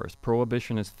drug wars.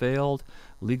 Prohibition has failed.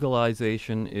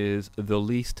 Legalization is the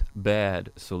least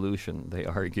bad solution, they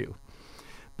argue.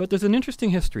 But there's an interesting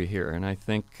history here, and I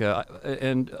think,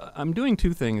 and I'm doing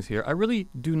 2 things here. I really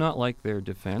do not like their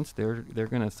defense. They're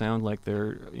going to sound like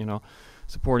they're,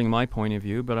 supporting my point of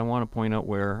view, but I want to point out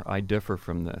where I differ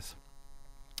from this.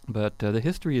 But the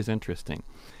history is interesting.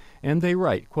 And they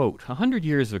write, quote, 100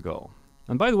 years ago,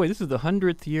 and by the way, this is the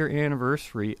 100th year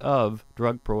anniversary of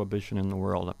drug prohibition in the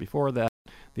world. Before that,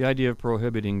 the idea of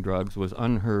prohibiting drugs was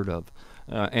unheard of,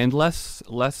 and less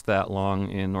that long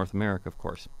in North America, of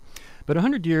course. But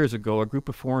 100 years ago, a group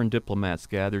of foreign diplomats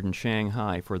gathered in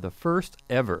Shanghai for the first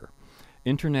ever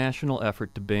international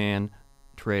effort to ban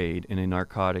trade in a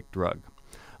narcotic drug.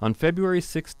 On February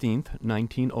 16th,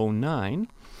 1909,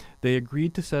 they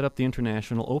agreed to set up the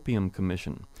International Opium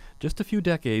Commission, just a few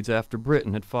decades after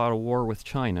Britain had fought a war with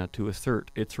China to assert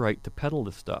its right to peddle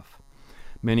the stuff.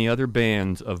 Many other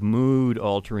bans of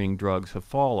mood-altering drugs have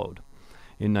followed.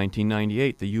 In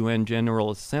 1998, the UN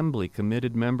General Assembly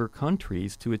committed member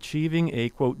countries to achieving a,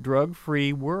 quote,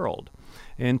 drug-free world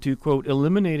and to, quote,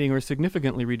 eliminating or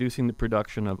significantly reducing the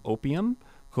production of opium,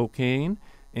 cocaine,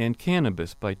 and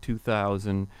cannabis by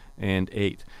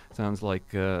 2008. Sounds like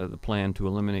the plan to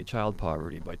eliminate child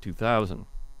poverty by 2000.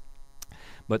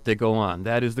 But they go on.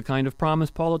 That is the kind of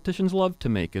promise politicians love to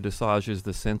make. It assuages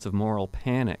the sense of moral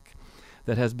panic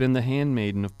that has been the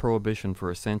handmaiden of prohibition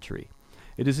for a century.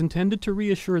 It is intended to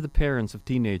reassure the parents of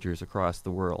teenagers across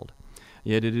the world.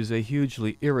 Yet it is a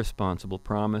hugely irresponsible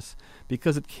promise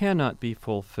because it cannot be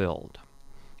fulfilled.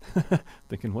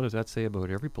 Thinking, what does that say about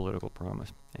every political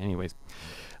promise? Anyways.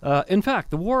 In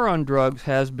fact, the war on drugs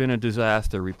has been a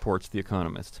disaster, reports The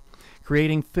Economist,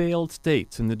 creating failed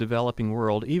states in the developing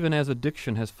world even as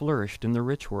addiction has flourished in the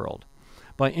rich world.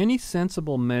 By any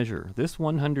sensible measure, this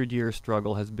 100-year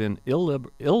struggle has been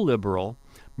illiberal,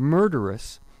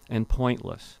 murderous, and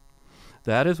pointless.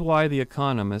 That is why The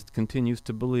Economist continues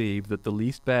to believe that the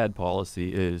least bad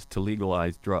policy is to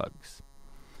legalize drugs.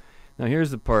 Now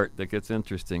here's the part that gets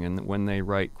interesting, and when they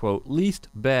write, quote, least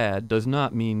bad does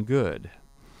not mean good.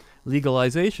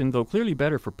 Legalization, though clearly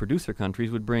better for producer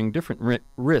countries, would bring different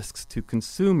risks to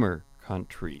consumer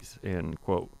countries, end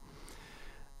quote.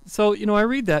 So, I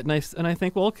read that and I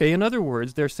think, well, okay, in other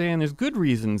words, they're saying there's good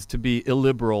reasons to be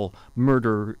illiberal,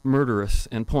 murderous,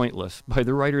 and pointless by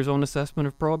the writer's own assessment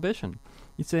of prohibition.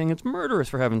 He's saying it's murderous,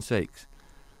 for heaven's sakes.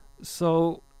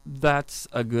 So that's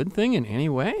a good thing in any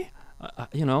way?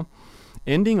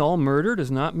 Ending all murder does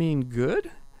not mean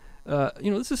good?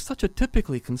 This is such a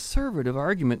typically conservative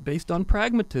argument based on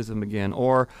pragmatism again.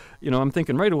 Or, I'm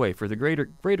thinking right away for the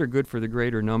greater good for the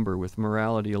greater number, with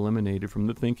morality eliminated from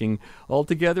the thinking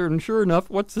altogether. And sure enough,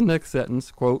 what's the next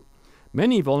sentence? Quote,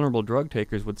 Many vulnerable drug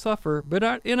takers would suffer,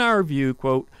 but in our view,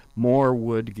 quote, more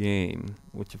would gain,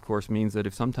 which of course means that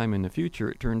if sometime in the future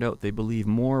it turned out they believe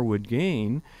more would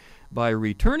gain by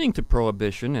returning to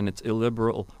prohibition and its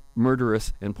illiberal,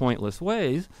 murderous, and pointless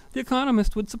ways, the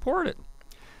economist would support it.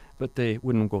 But they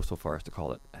wouldn't go so far as to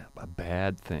call it a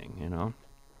bad thing, you know.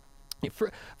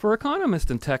 For economists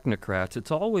and technocrats,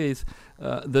 it's always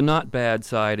the not bad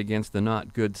side against the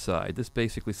not good side. This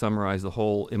basically summarizes the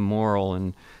whole immoral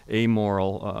and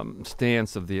amoral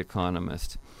stance of the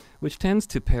economist, which tends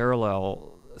to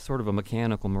parallel sort of a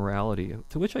mechanical morality,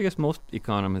 to which I guess most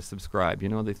economists subscribe. You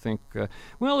know, they think,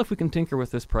 well, if we can tinker with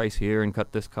this price here and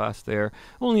cut this cost there,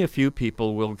 only a few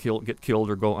people will get killed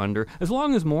or go under. As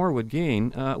long as more would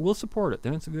gain, we'll support it.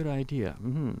 Then it's a good idea.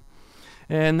 Mm-hmm.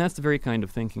 And that's the very kind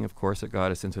of thinking, of course, that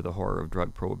got us into the horror of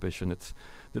drug prohibition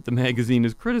that the magazine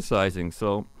is criticizing.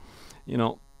 So, you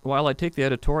know, while I take the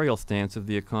editorial stance of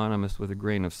The Economist with a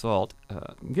grain of salt,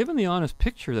 given the honest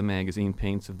picture the magazine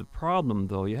paints of the problem,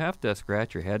 though, you have to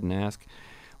scratch your head and ask,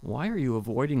 why are you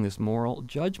avoiding this moral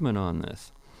judgment on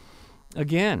this?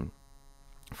 Again,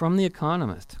 from The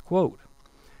Economist, quote,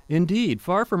 indeed,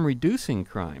 far from reducing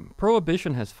crime,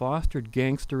 prohibition has fostered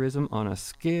gangsterism on a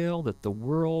scale that the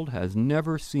world has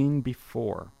never seen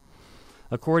before.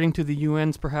 According to the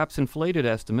UN's perhaps inflated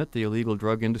estimate, the illegal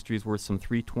drug industry is worth some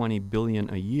 $320 billion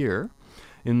a year.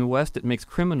 In the West, it makes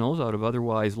criminals out of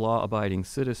otherwise law-abiding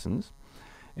citizens.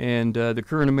 And the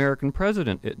current American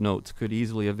president, it notes, could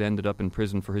easily have ended up in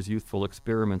prison for his youthful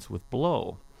experiments with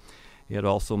blow. It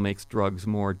also makes drugs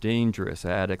more dangerous.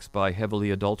 Addicts buy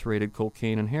heavily adulterated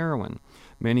cocaine and heroin.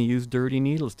 Many use dirty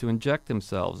needles to inject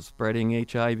themselves, spreading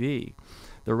HIV.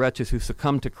 The wretches who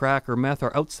succumb to crack or meth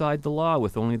are outside the law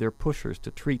with only their pushers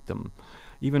to treat them.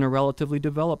 Even a relatively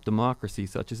developed democracy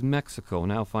such as Mexico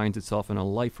now finds itself in a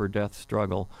life-or-death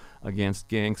struggle against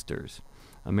gangsters.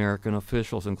 American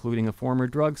officials, including a former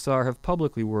drug czar, have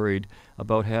publicly worried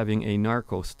about having a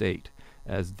narco-state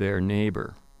as their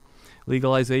neighbor.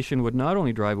 Legalization would not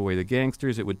only drive away the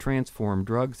gangsters, it would transform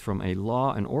drugs from a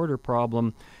law and order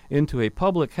problem into a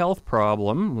public health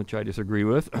problem, which I disagree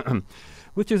with,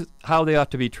 which is how they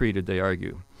ought to be treated, they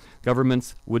argue.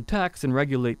 Governments would tax and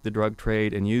regulate the drug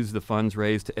trade and use the funds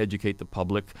raised to educate the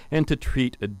public and to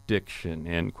treat addiction,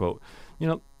 end quote. You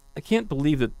know, I can't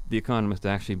believe that The Economist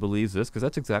actually believes this, because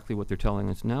that's exactly what they're telling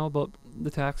us now about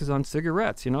the taxes on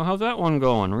cigarettes. You know, how's that one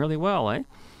going? Really well, eh?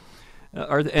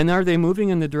 Are they moving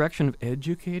in the direction of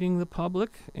educating the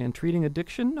public and treating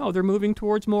addiction? No, they're moving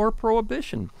towards more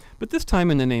prohibition, but this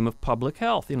time in the name of public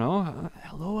health. You know,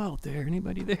 hello out there,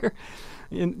 anybody there?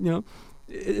 And, you know,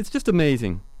 it's just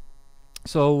amazing.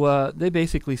 So they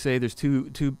basically say there's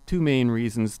two main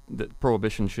reasons that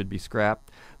prohibition should be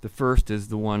scrapped. The first is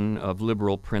the one of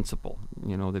liberal principle.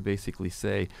 You know, they basically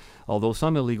say, although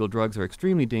some illegal drugs are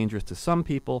extremely dangerous to some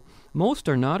people, most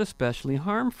are not especially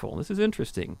harmful. This is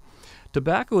interesting.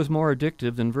 Tobacco is more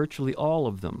addictive than virtually all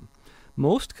of them.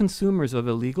 Most consumers of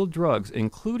illegal drugs,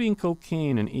 including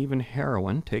cocaine and even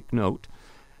heroin, take note,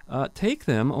 take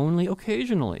them only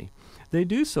occasionally. They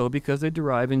do so because they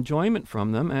derive enjoyment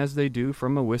from them as they do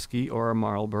from a whiskey or a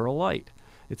Marlboro Light.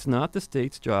 It's not the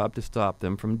state's job to stop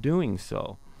them from doing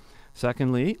so.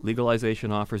 Secondly,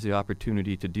 legalization offers the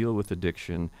opportunity to deal with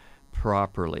addiction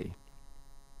properly.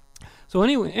 So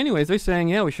anyways, they're saying,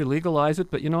 yeah, we should legalize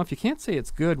it, but, you know, if you can't say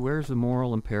it's good, where's the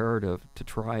moral imperative to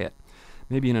try it?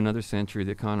 Maybe in another century,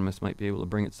 The Economist might be able to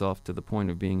bring itself to the point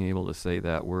of being able to say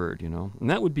that word, you know, and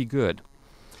that would be good.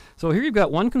 So here you've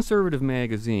got one conservative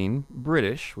magazine,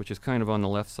 British, which is kind of on the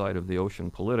left side of the ocean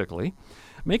politically,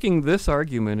 making this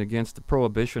argument against the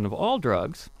prohibition of all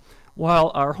drugs,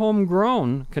 while our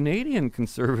homegrown Canadian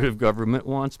conservative government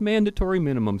wants mandatory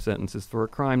minimum sentences for a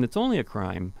crime that's only a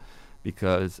crime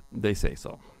because they say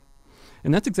so.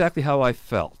 And that's exactly how I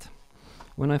felt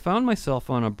when I found myself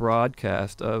on a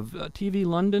broadcast of TV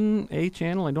London, A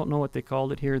channel, I don't know what they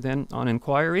called it here then, on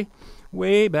Inquiry,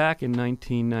 way back in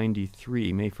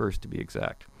 1993, May 1st to be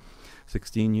exact,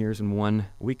 16 years and 1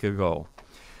 week ago.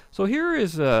 So here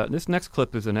is, this next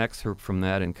clip is an excerpt from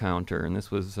that encounter, and this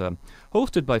was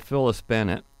hosted by Phyllis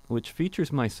Bennett, which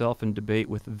features myself in debate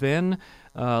with then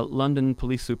London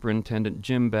Police Superintendent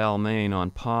Jim Balmain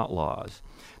on pot laws.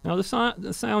 Now,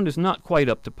 the sound is not quite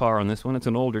up to par on this one. It's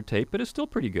an older tape, but it's still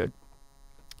pretty good.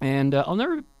 And I'll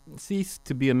never cease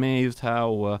to be amazed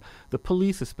how the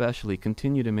police especially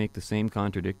continue to make the same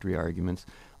contradictory arguments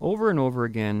over and over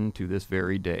again to this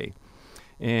very day.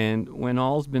 And when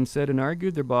all's been said and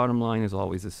argued, their bottom line is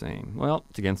always the same. Well,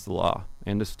 it's against the law.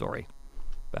 End of story.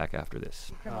 Back after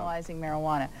this. Criminalizing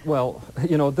marijuana. Well,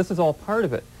 you know, this is all part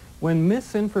of it. when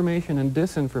misinformation and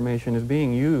disinformation is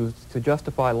being used to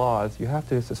justify laws, you have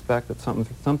to suspect that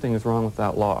something is wrong with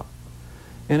that law.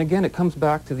 And again, it comes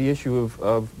back to the issue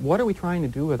of what are we trying to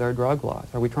do with our drug laws?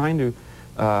 Are we trying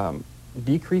to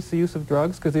decrease the use of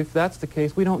drugs? Because if that's the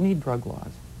case, we don't need drug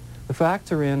laws. The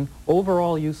facts are in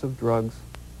overall use of drugs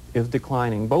is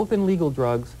declining, both in legal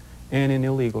drugs and in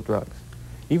illegal drugs.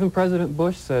 Even President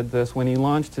Bush said this when he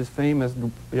launched his famous,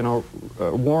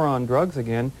 war on drugs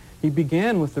again. He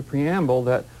began with the preamble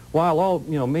that while all,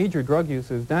 major drug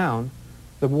use is down,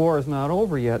 the war is not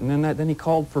over yet, and then he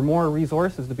called for more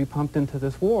resources to be pumped into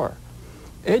this war.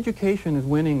 Education is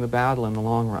winning the battle in the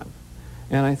long run.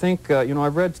 And I think,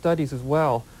 I've read studies as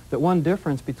well that one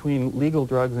difference between legal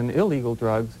drugs and illegal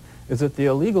drugs is that the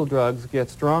illegal drugs get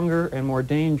stronger and more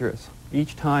dangerous.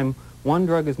 Each time one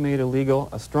drug is made illegal,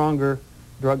 a stronger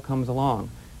drug comes along.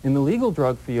 In the legal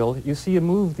drug field, you see a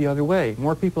move the other way.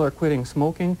 More people are quitting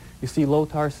smoking. You see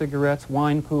low-tar cigarettes,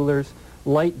 wine coolers,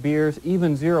 light beers,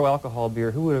 even zero-alcohol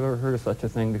beer. Who would have ever heard of such a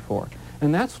thing before?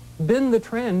 And that's been the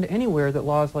trend anywhere that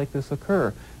laws like this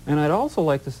occur. And I'd also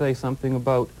like to say something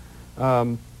about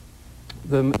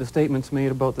the statements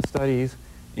made about the studies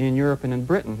in Europe and in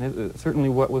Britain. Certainly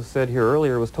what was said here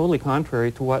earlier was totally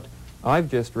contrary to what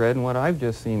I've just read and what I've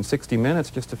just seen. 60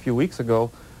 Minutes just a few weeks ago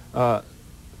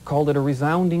called it a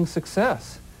resounding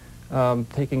success,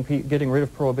 getting rid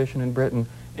of prohibition in Britain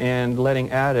and letting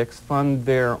addicts fund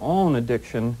their own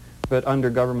addiction, but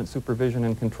under government supervision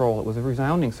and control. It was a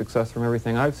resounding success from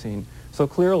everything I've seen. So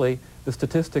clearly, the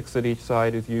statistics that each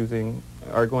side is using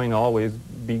are going to always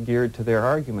be geared to their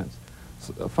arguments.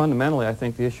 So, fundamentally, I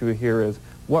think the issue here is,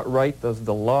 what right does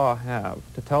the law have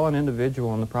to tell an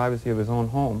individual in the privacy of his own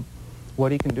home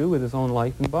what he can do with his own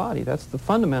life and body? That's the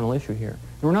fundamental issue here.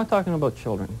 And we're not talking about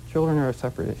children. Children are a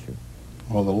separate issue.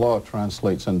 Well, the law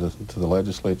translates into the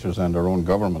legislatures and our own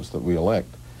governments that we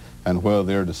elect. And whether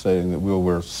they're deciding that we'll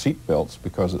wear seat belts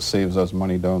because it saves us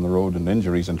money down the road in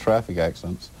injuries and traffic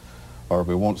accidents, or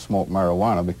we won't smoke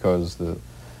marijuana because the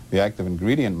active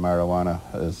ingredient in marijuana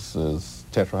is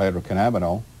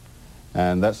tetrahydrocannabinol,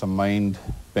 and that's a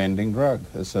mind-bending drug.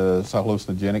 It's a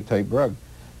hallucinogenic type drug.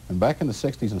 And back in the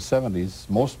 60s and 70s,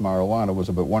 most marijuana was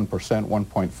about 1%,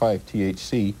 1.5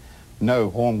 THC. Now,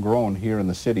 homegrown here in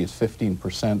the city is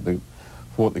 15%.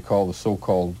 What they call the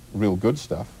so-called real good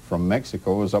stuff from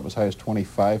Mexico is up as high as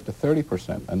 25 to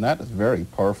 30%, and that is very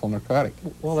powerful narcotic.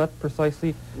 Well, that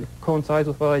precisely coincides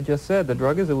with what I just said. The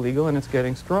drug is illegal and it's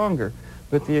getting stronger.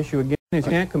 But the issue again is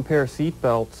you can't compare seat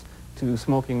belts to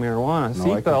smoking marijuana.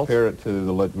 No, I compare it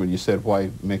to when you said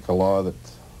why make a law that...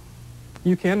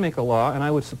 You can make a law, and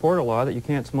I would support a law that you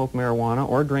can't smoke marijuana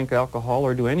or drink alcohol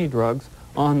or do any drugs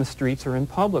on the streets or in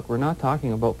public. We're not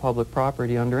talking about public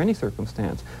property under any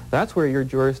circumstance. That's where your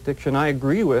jurisdiction, I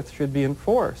agree with, should be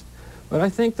enforced. But I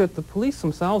think that the police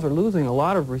themselves are losing a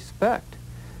lot of respect,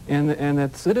 and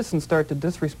that citizens start to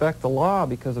disrespect the law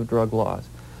because of drug laws.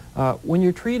 When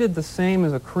you're treated the same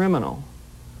as a criminal,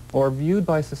 or viewed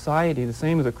by society the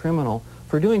same as a criminal,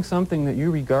 for doing something that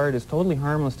you regard as totally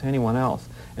harmless to anyone else.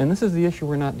 And this is the issue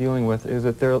we're not dealing with, is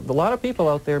that a lot of people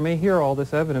out there may hear all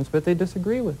this evidence, but they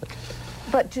disagree with it.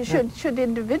 But should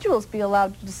individuals be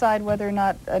allowed to decide whether or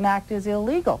not an act is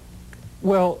illegal?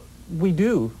 Well, we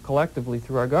do, collectively,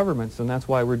 through our governments, and that's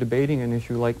why we're debating an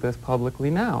issue like this publicly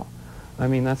now. I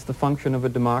mean, that's the function of a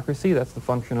democracy, that's the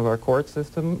function of our court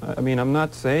system. I mean, I'm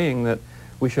not saying that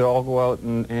we should all go out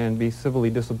and be civilly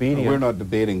disobedient. We're not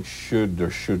debating should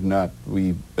or should not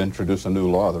we introduce a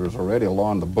new law. There is already a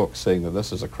law in the book saying that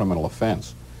this is a criminal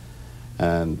offense.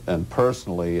 And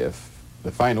personally,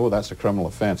 if I know that's a criminal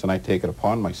offense and I take it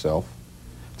upon myself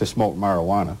to smoke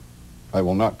marijuana, I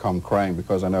will not come crying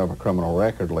because I now have a criminal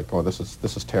record, like, oh, this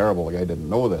is terrible, like I didn't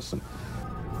know this. And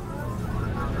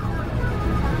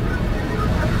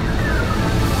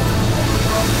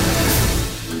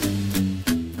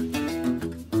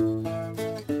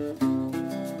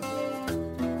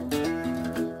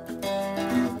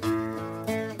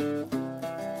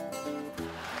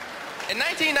in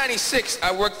 1996,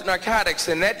 I worked in narcotics,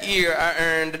 and that year I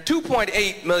earned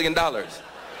 $2.8 million.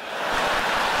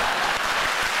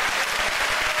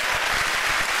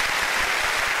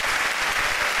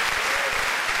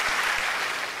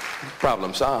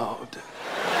 Problem solved.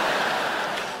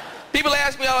 People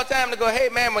ask me all the time to go, hey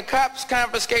man, when cops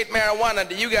confiscate marijuana,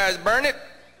 do you guys burn it?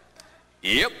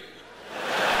 Yep.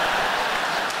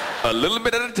 A little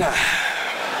bit at a time.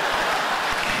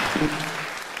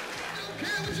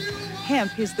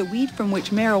 Hemp is the weed from which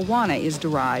marijuana is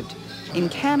derived. In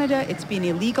Canada, it's been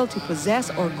illegal to possess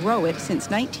or grow it since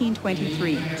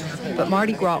 1923. But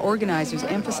Mardi Gras organizers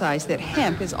emphasize that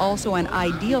hemp is also an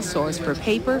ideal source for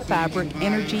paper, fabric,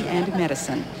 energy, and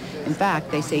medicine. In fact,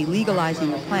 they say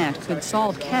legalizing the plant could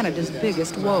solve Canada's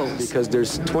biggest woes. Because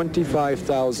there's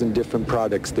 25,000 different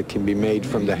products that can be made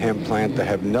from the hemp plant that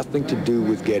have nothing to do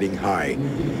with getting high,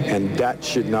 and that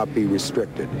should not be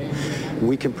restricted.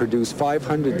 We can produce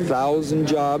 500,000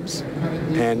 jobs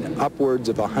and upwards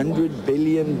of $100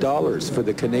 billion for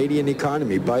the Canadian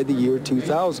economy by the year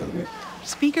 2000.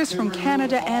 Speakers from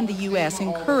Canada and the U.S.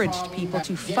 encouraged people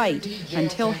to fight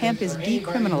until hemp is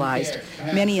decriminalized.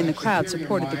 Many in the crowd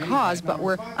supported the cause, but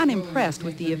were unimpressed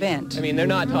with the event. I mean, they're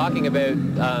not talking about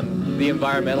the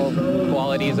environmental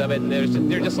qualities of it.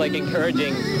 They're just like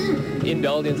encouraging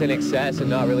indulgence in excess and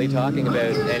not really talking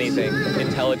about anything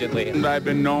intelligently. I've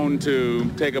been known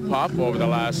to take a puff over the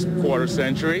last quarter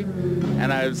century,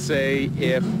 and I would say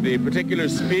if the particular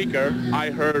speaker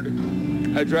I heard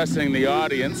addressing the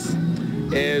audience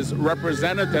is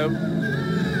representative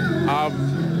of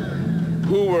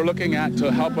who we're looking at to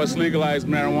help us legalize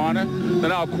marijuana,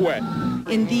 then I'll quit.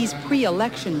 In these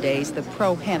pre-election days, the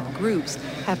pro-hemp groups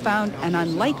have found an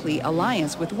unlikely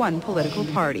alliance with one political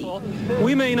party.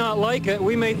 We may not like it,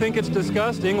 we may think it's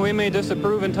disgusting, we may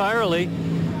disapprove entirely,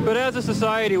 but as a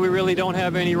society we really don't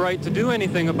have any right to do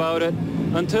anything about it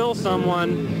until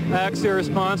someone acts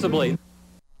irresponsibly.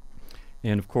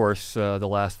 And of course, the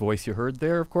last voice you heard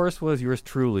there, of course, was yours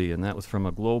truly, and that was from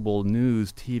a Global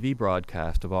News TV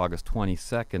broadcast of August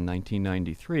 22nd,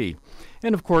 1993.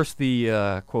 And of course,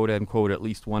 the quote-unquote at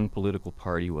least one political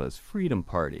party was Freedom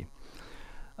Party.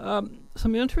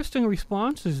 Some interesting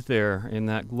responses there in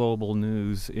that Global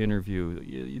News interview.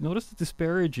 You notice the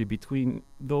disparity between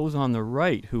those on the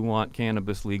right who want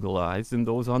cannabis legalized and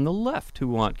those on the left who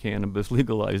want cannabis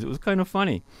legalized. It was kind of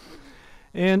funny.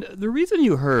 And the reason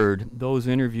you heard those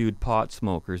interviewed pot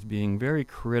smokers being very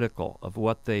critical of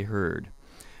what they heard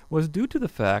was due to the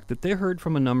fact that they heard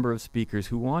from a number of speakers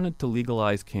who wanted to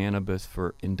legalize cannabis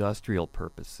for industrial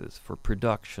purposes, for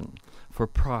production, for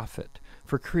profit,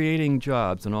 for creating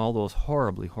jobs and all those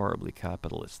horribly, horribly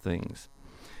capitalist things,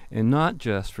 and not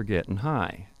just for getting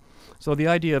high. So the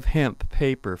idea of hemp,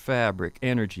 paper, fabric,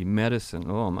 energy, medicine,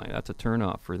 oh my, that's a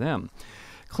turnoff for them.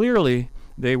 Clearly,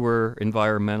 they were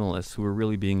environmentalists who were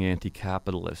really being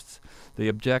anti-capitalists. They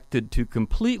objected to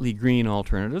completely green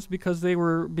alternatives because they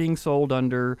were being sold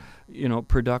under,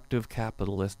 productive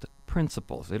capitalist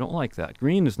principles. They don't like that.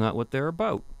 Green is not what they're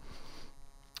about.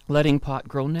 Letting pot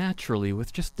grow naturally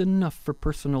with just enough for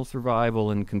personal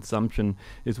survival and consumption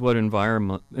is what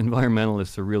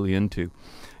environmentalists are really into.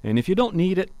 And if you don't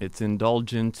need it, it's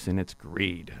indulgence and it's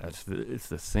greed. It's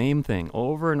the same thing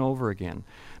over and over again.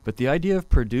 But the idea of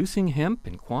producing hemp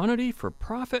in quantity for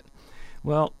profit,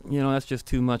 well, that's just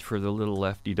too much for the little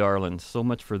lefty darlings, so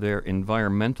much for their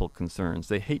environmental concerns.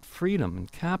 They hate freedom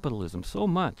and capitalism so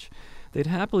much. They'd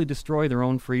happily destroy their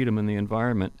own freedom and the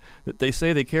environment that they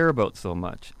say they care about so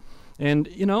much. And,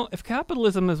 if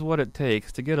capitalism is what it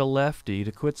takes to get a lefty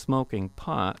to quit smoking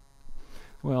pot,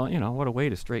 well, what a way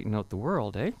to straighten out the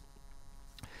world, eh?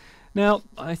 Now,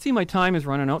 I see my time is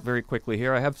running out very quickly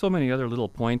here. I have so many other little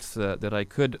points that I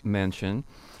could mention.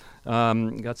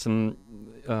 Got some,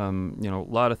 a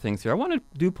lot of things here. I want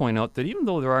to point out that even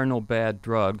though there are no bad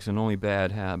drugs and only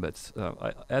bad habits,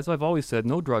 as I've always said,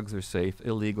 no drugs are safe,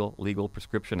 illegal, legal,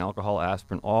 prescription, alcohol,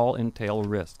 aspirin, all entail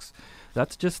risks.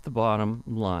 That's just the bottom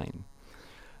line.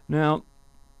 Now,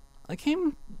 I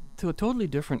came to a totally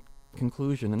different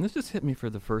conclusion, and this just hit me for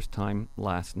the first time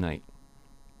last night.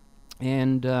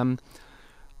 And, I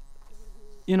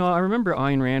remember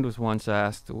Ayn Rand was once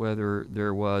asked whether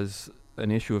there was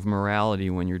an issue of morality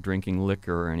when you're drinking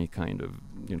liquor or any kind of,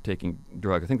 taking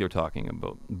drug. I think they were talking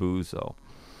about booze, though.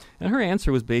 And her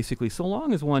answer was basically, so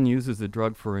long as one uses the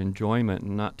drug for enjoyment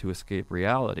and not to escape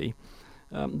reality,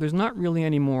 there's not really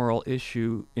any moral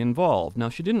issue involved. Now,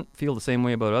 she didn't feel the same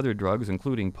way about other drugs,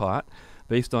 including pot,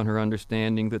 based on her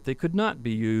understanding that they could not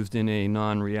be used in a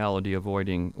non-reality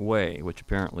avoiding way, which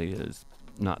apparently is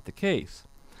not the case.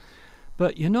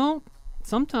 But,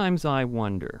 sometimes I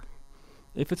wonder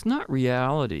if it's not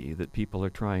reality that people are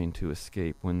trying to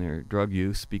escape when their drug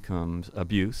use becomes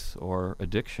abuse or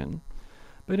addiction,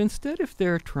 but instead if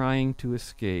they're trying to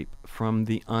escape from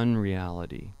the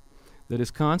unreality that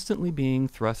is constantly being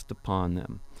thrust upon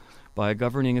them by a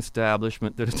governing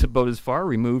establishment that is about as far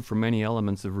removed from many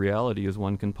elements of reality as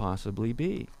one can possibly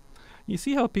be. You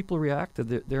see how people react to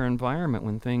their environment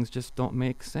when things just don't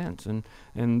make sense,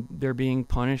 and they're being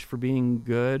punished for being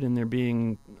good, and they're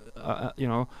being,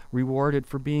 rewarded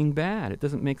for being bad. It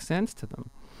doesn't make sense to them.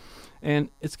 And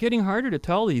it's getting harder to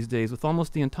tell these days with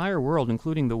almost the entire world,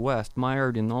 including the West,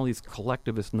 mired in all these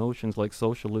collectivist notions like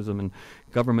socialism and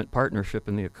government partnership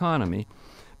in the economy.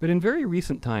 But in very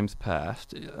recent times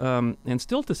past, and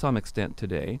still to some extent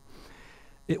today,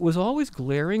 it was always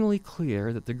glaringly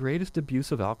clear that the greatest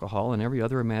abuse of alcohol and every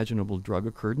other imaginable drug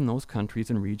occurred in those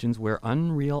countries and regions where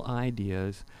unreal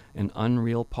ideas and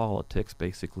unreal politics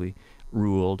basically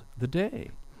ruled the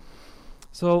day.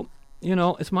 So, you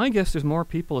know, it's my guess there's more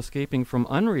people escaping from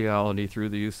unreality through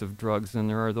the use of drugs than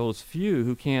there are those few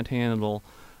who can't handle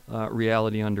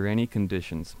reality under any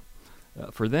conditions.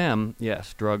 For them,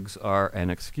 yes, drugs are an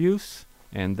excuse,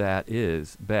 and that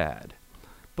is bad.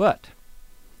 But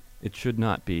it should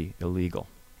not be illegal.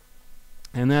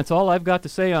 And that's all I've got to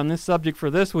say on this subject for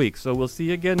this week. So we'll see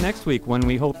you again next week when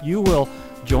we hope you will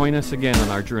join us again on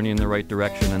our journey in the right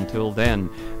direction. Until then,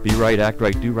 be right, act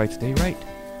right, do right, stay right,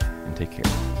 and take care.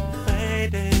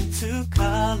 Fade into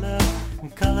color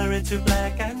and color into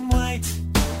black and white.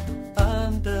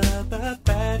 Under the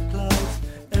bedclothes,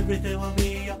 everything will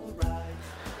be alright.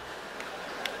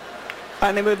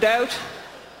 Finally moved out.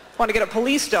 Want to get a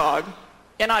police dog.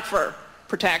 Yeah, not for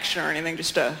protection or anything,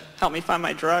 just to help me find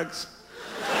my drugs.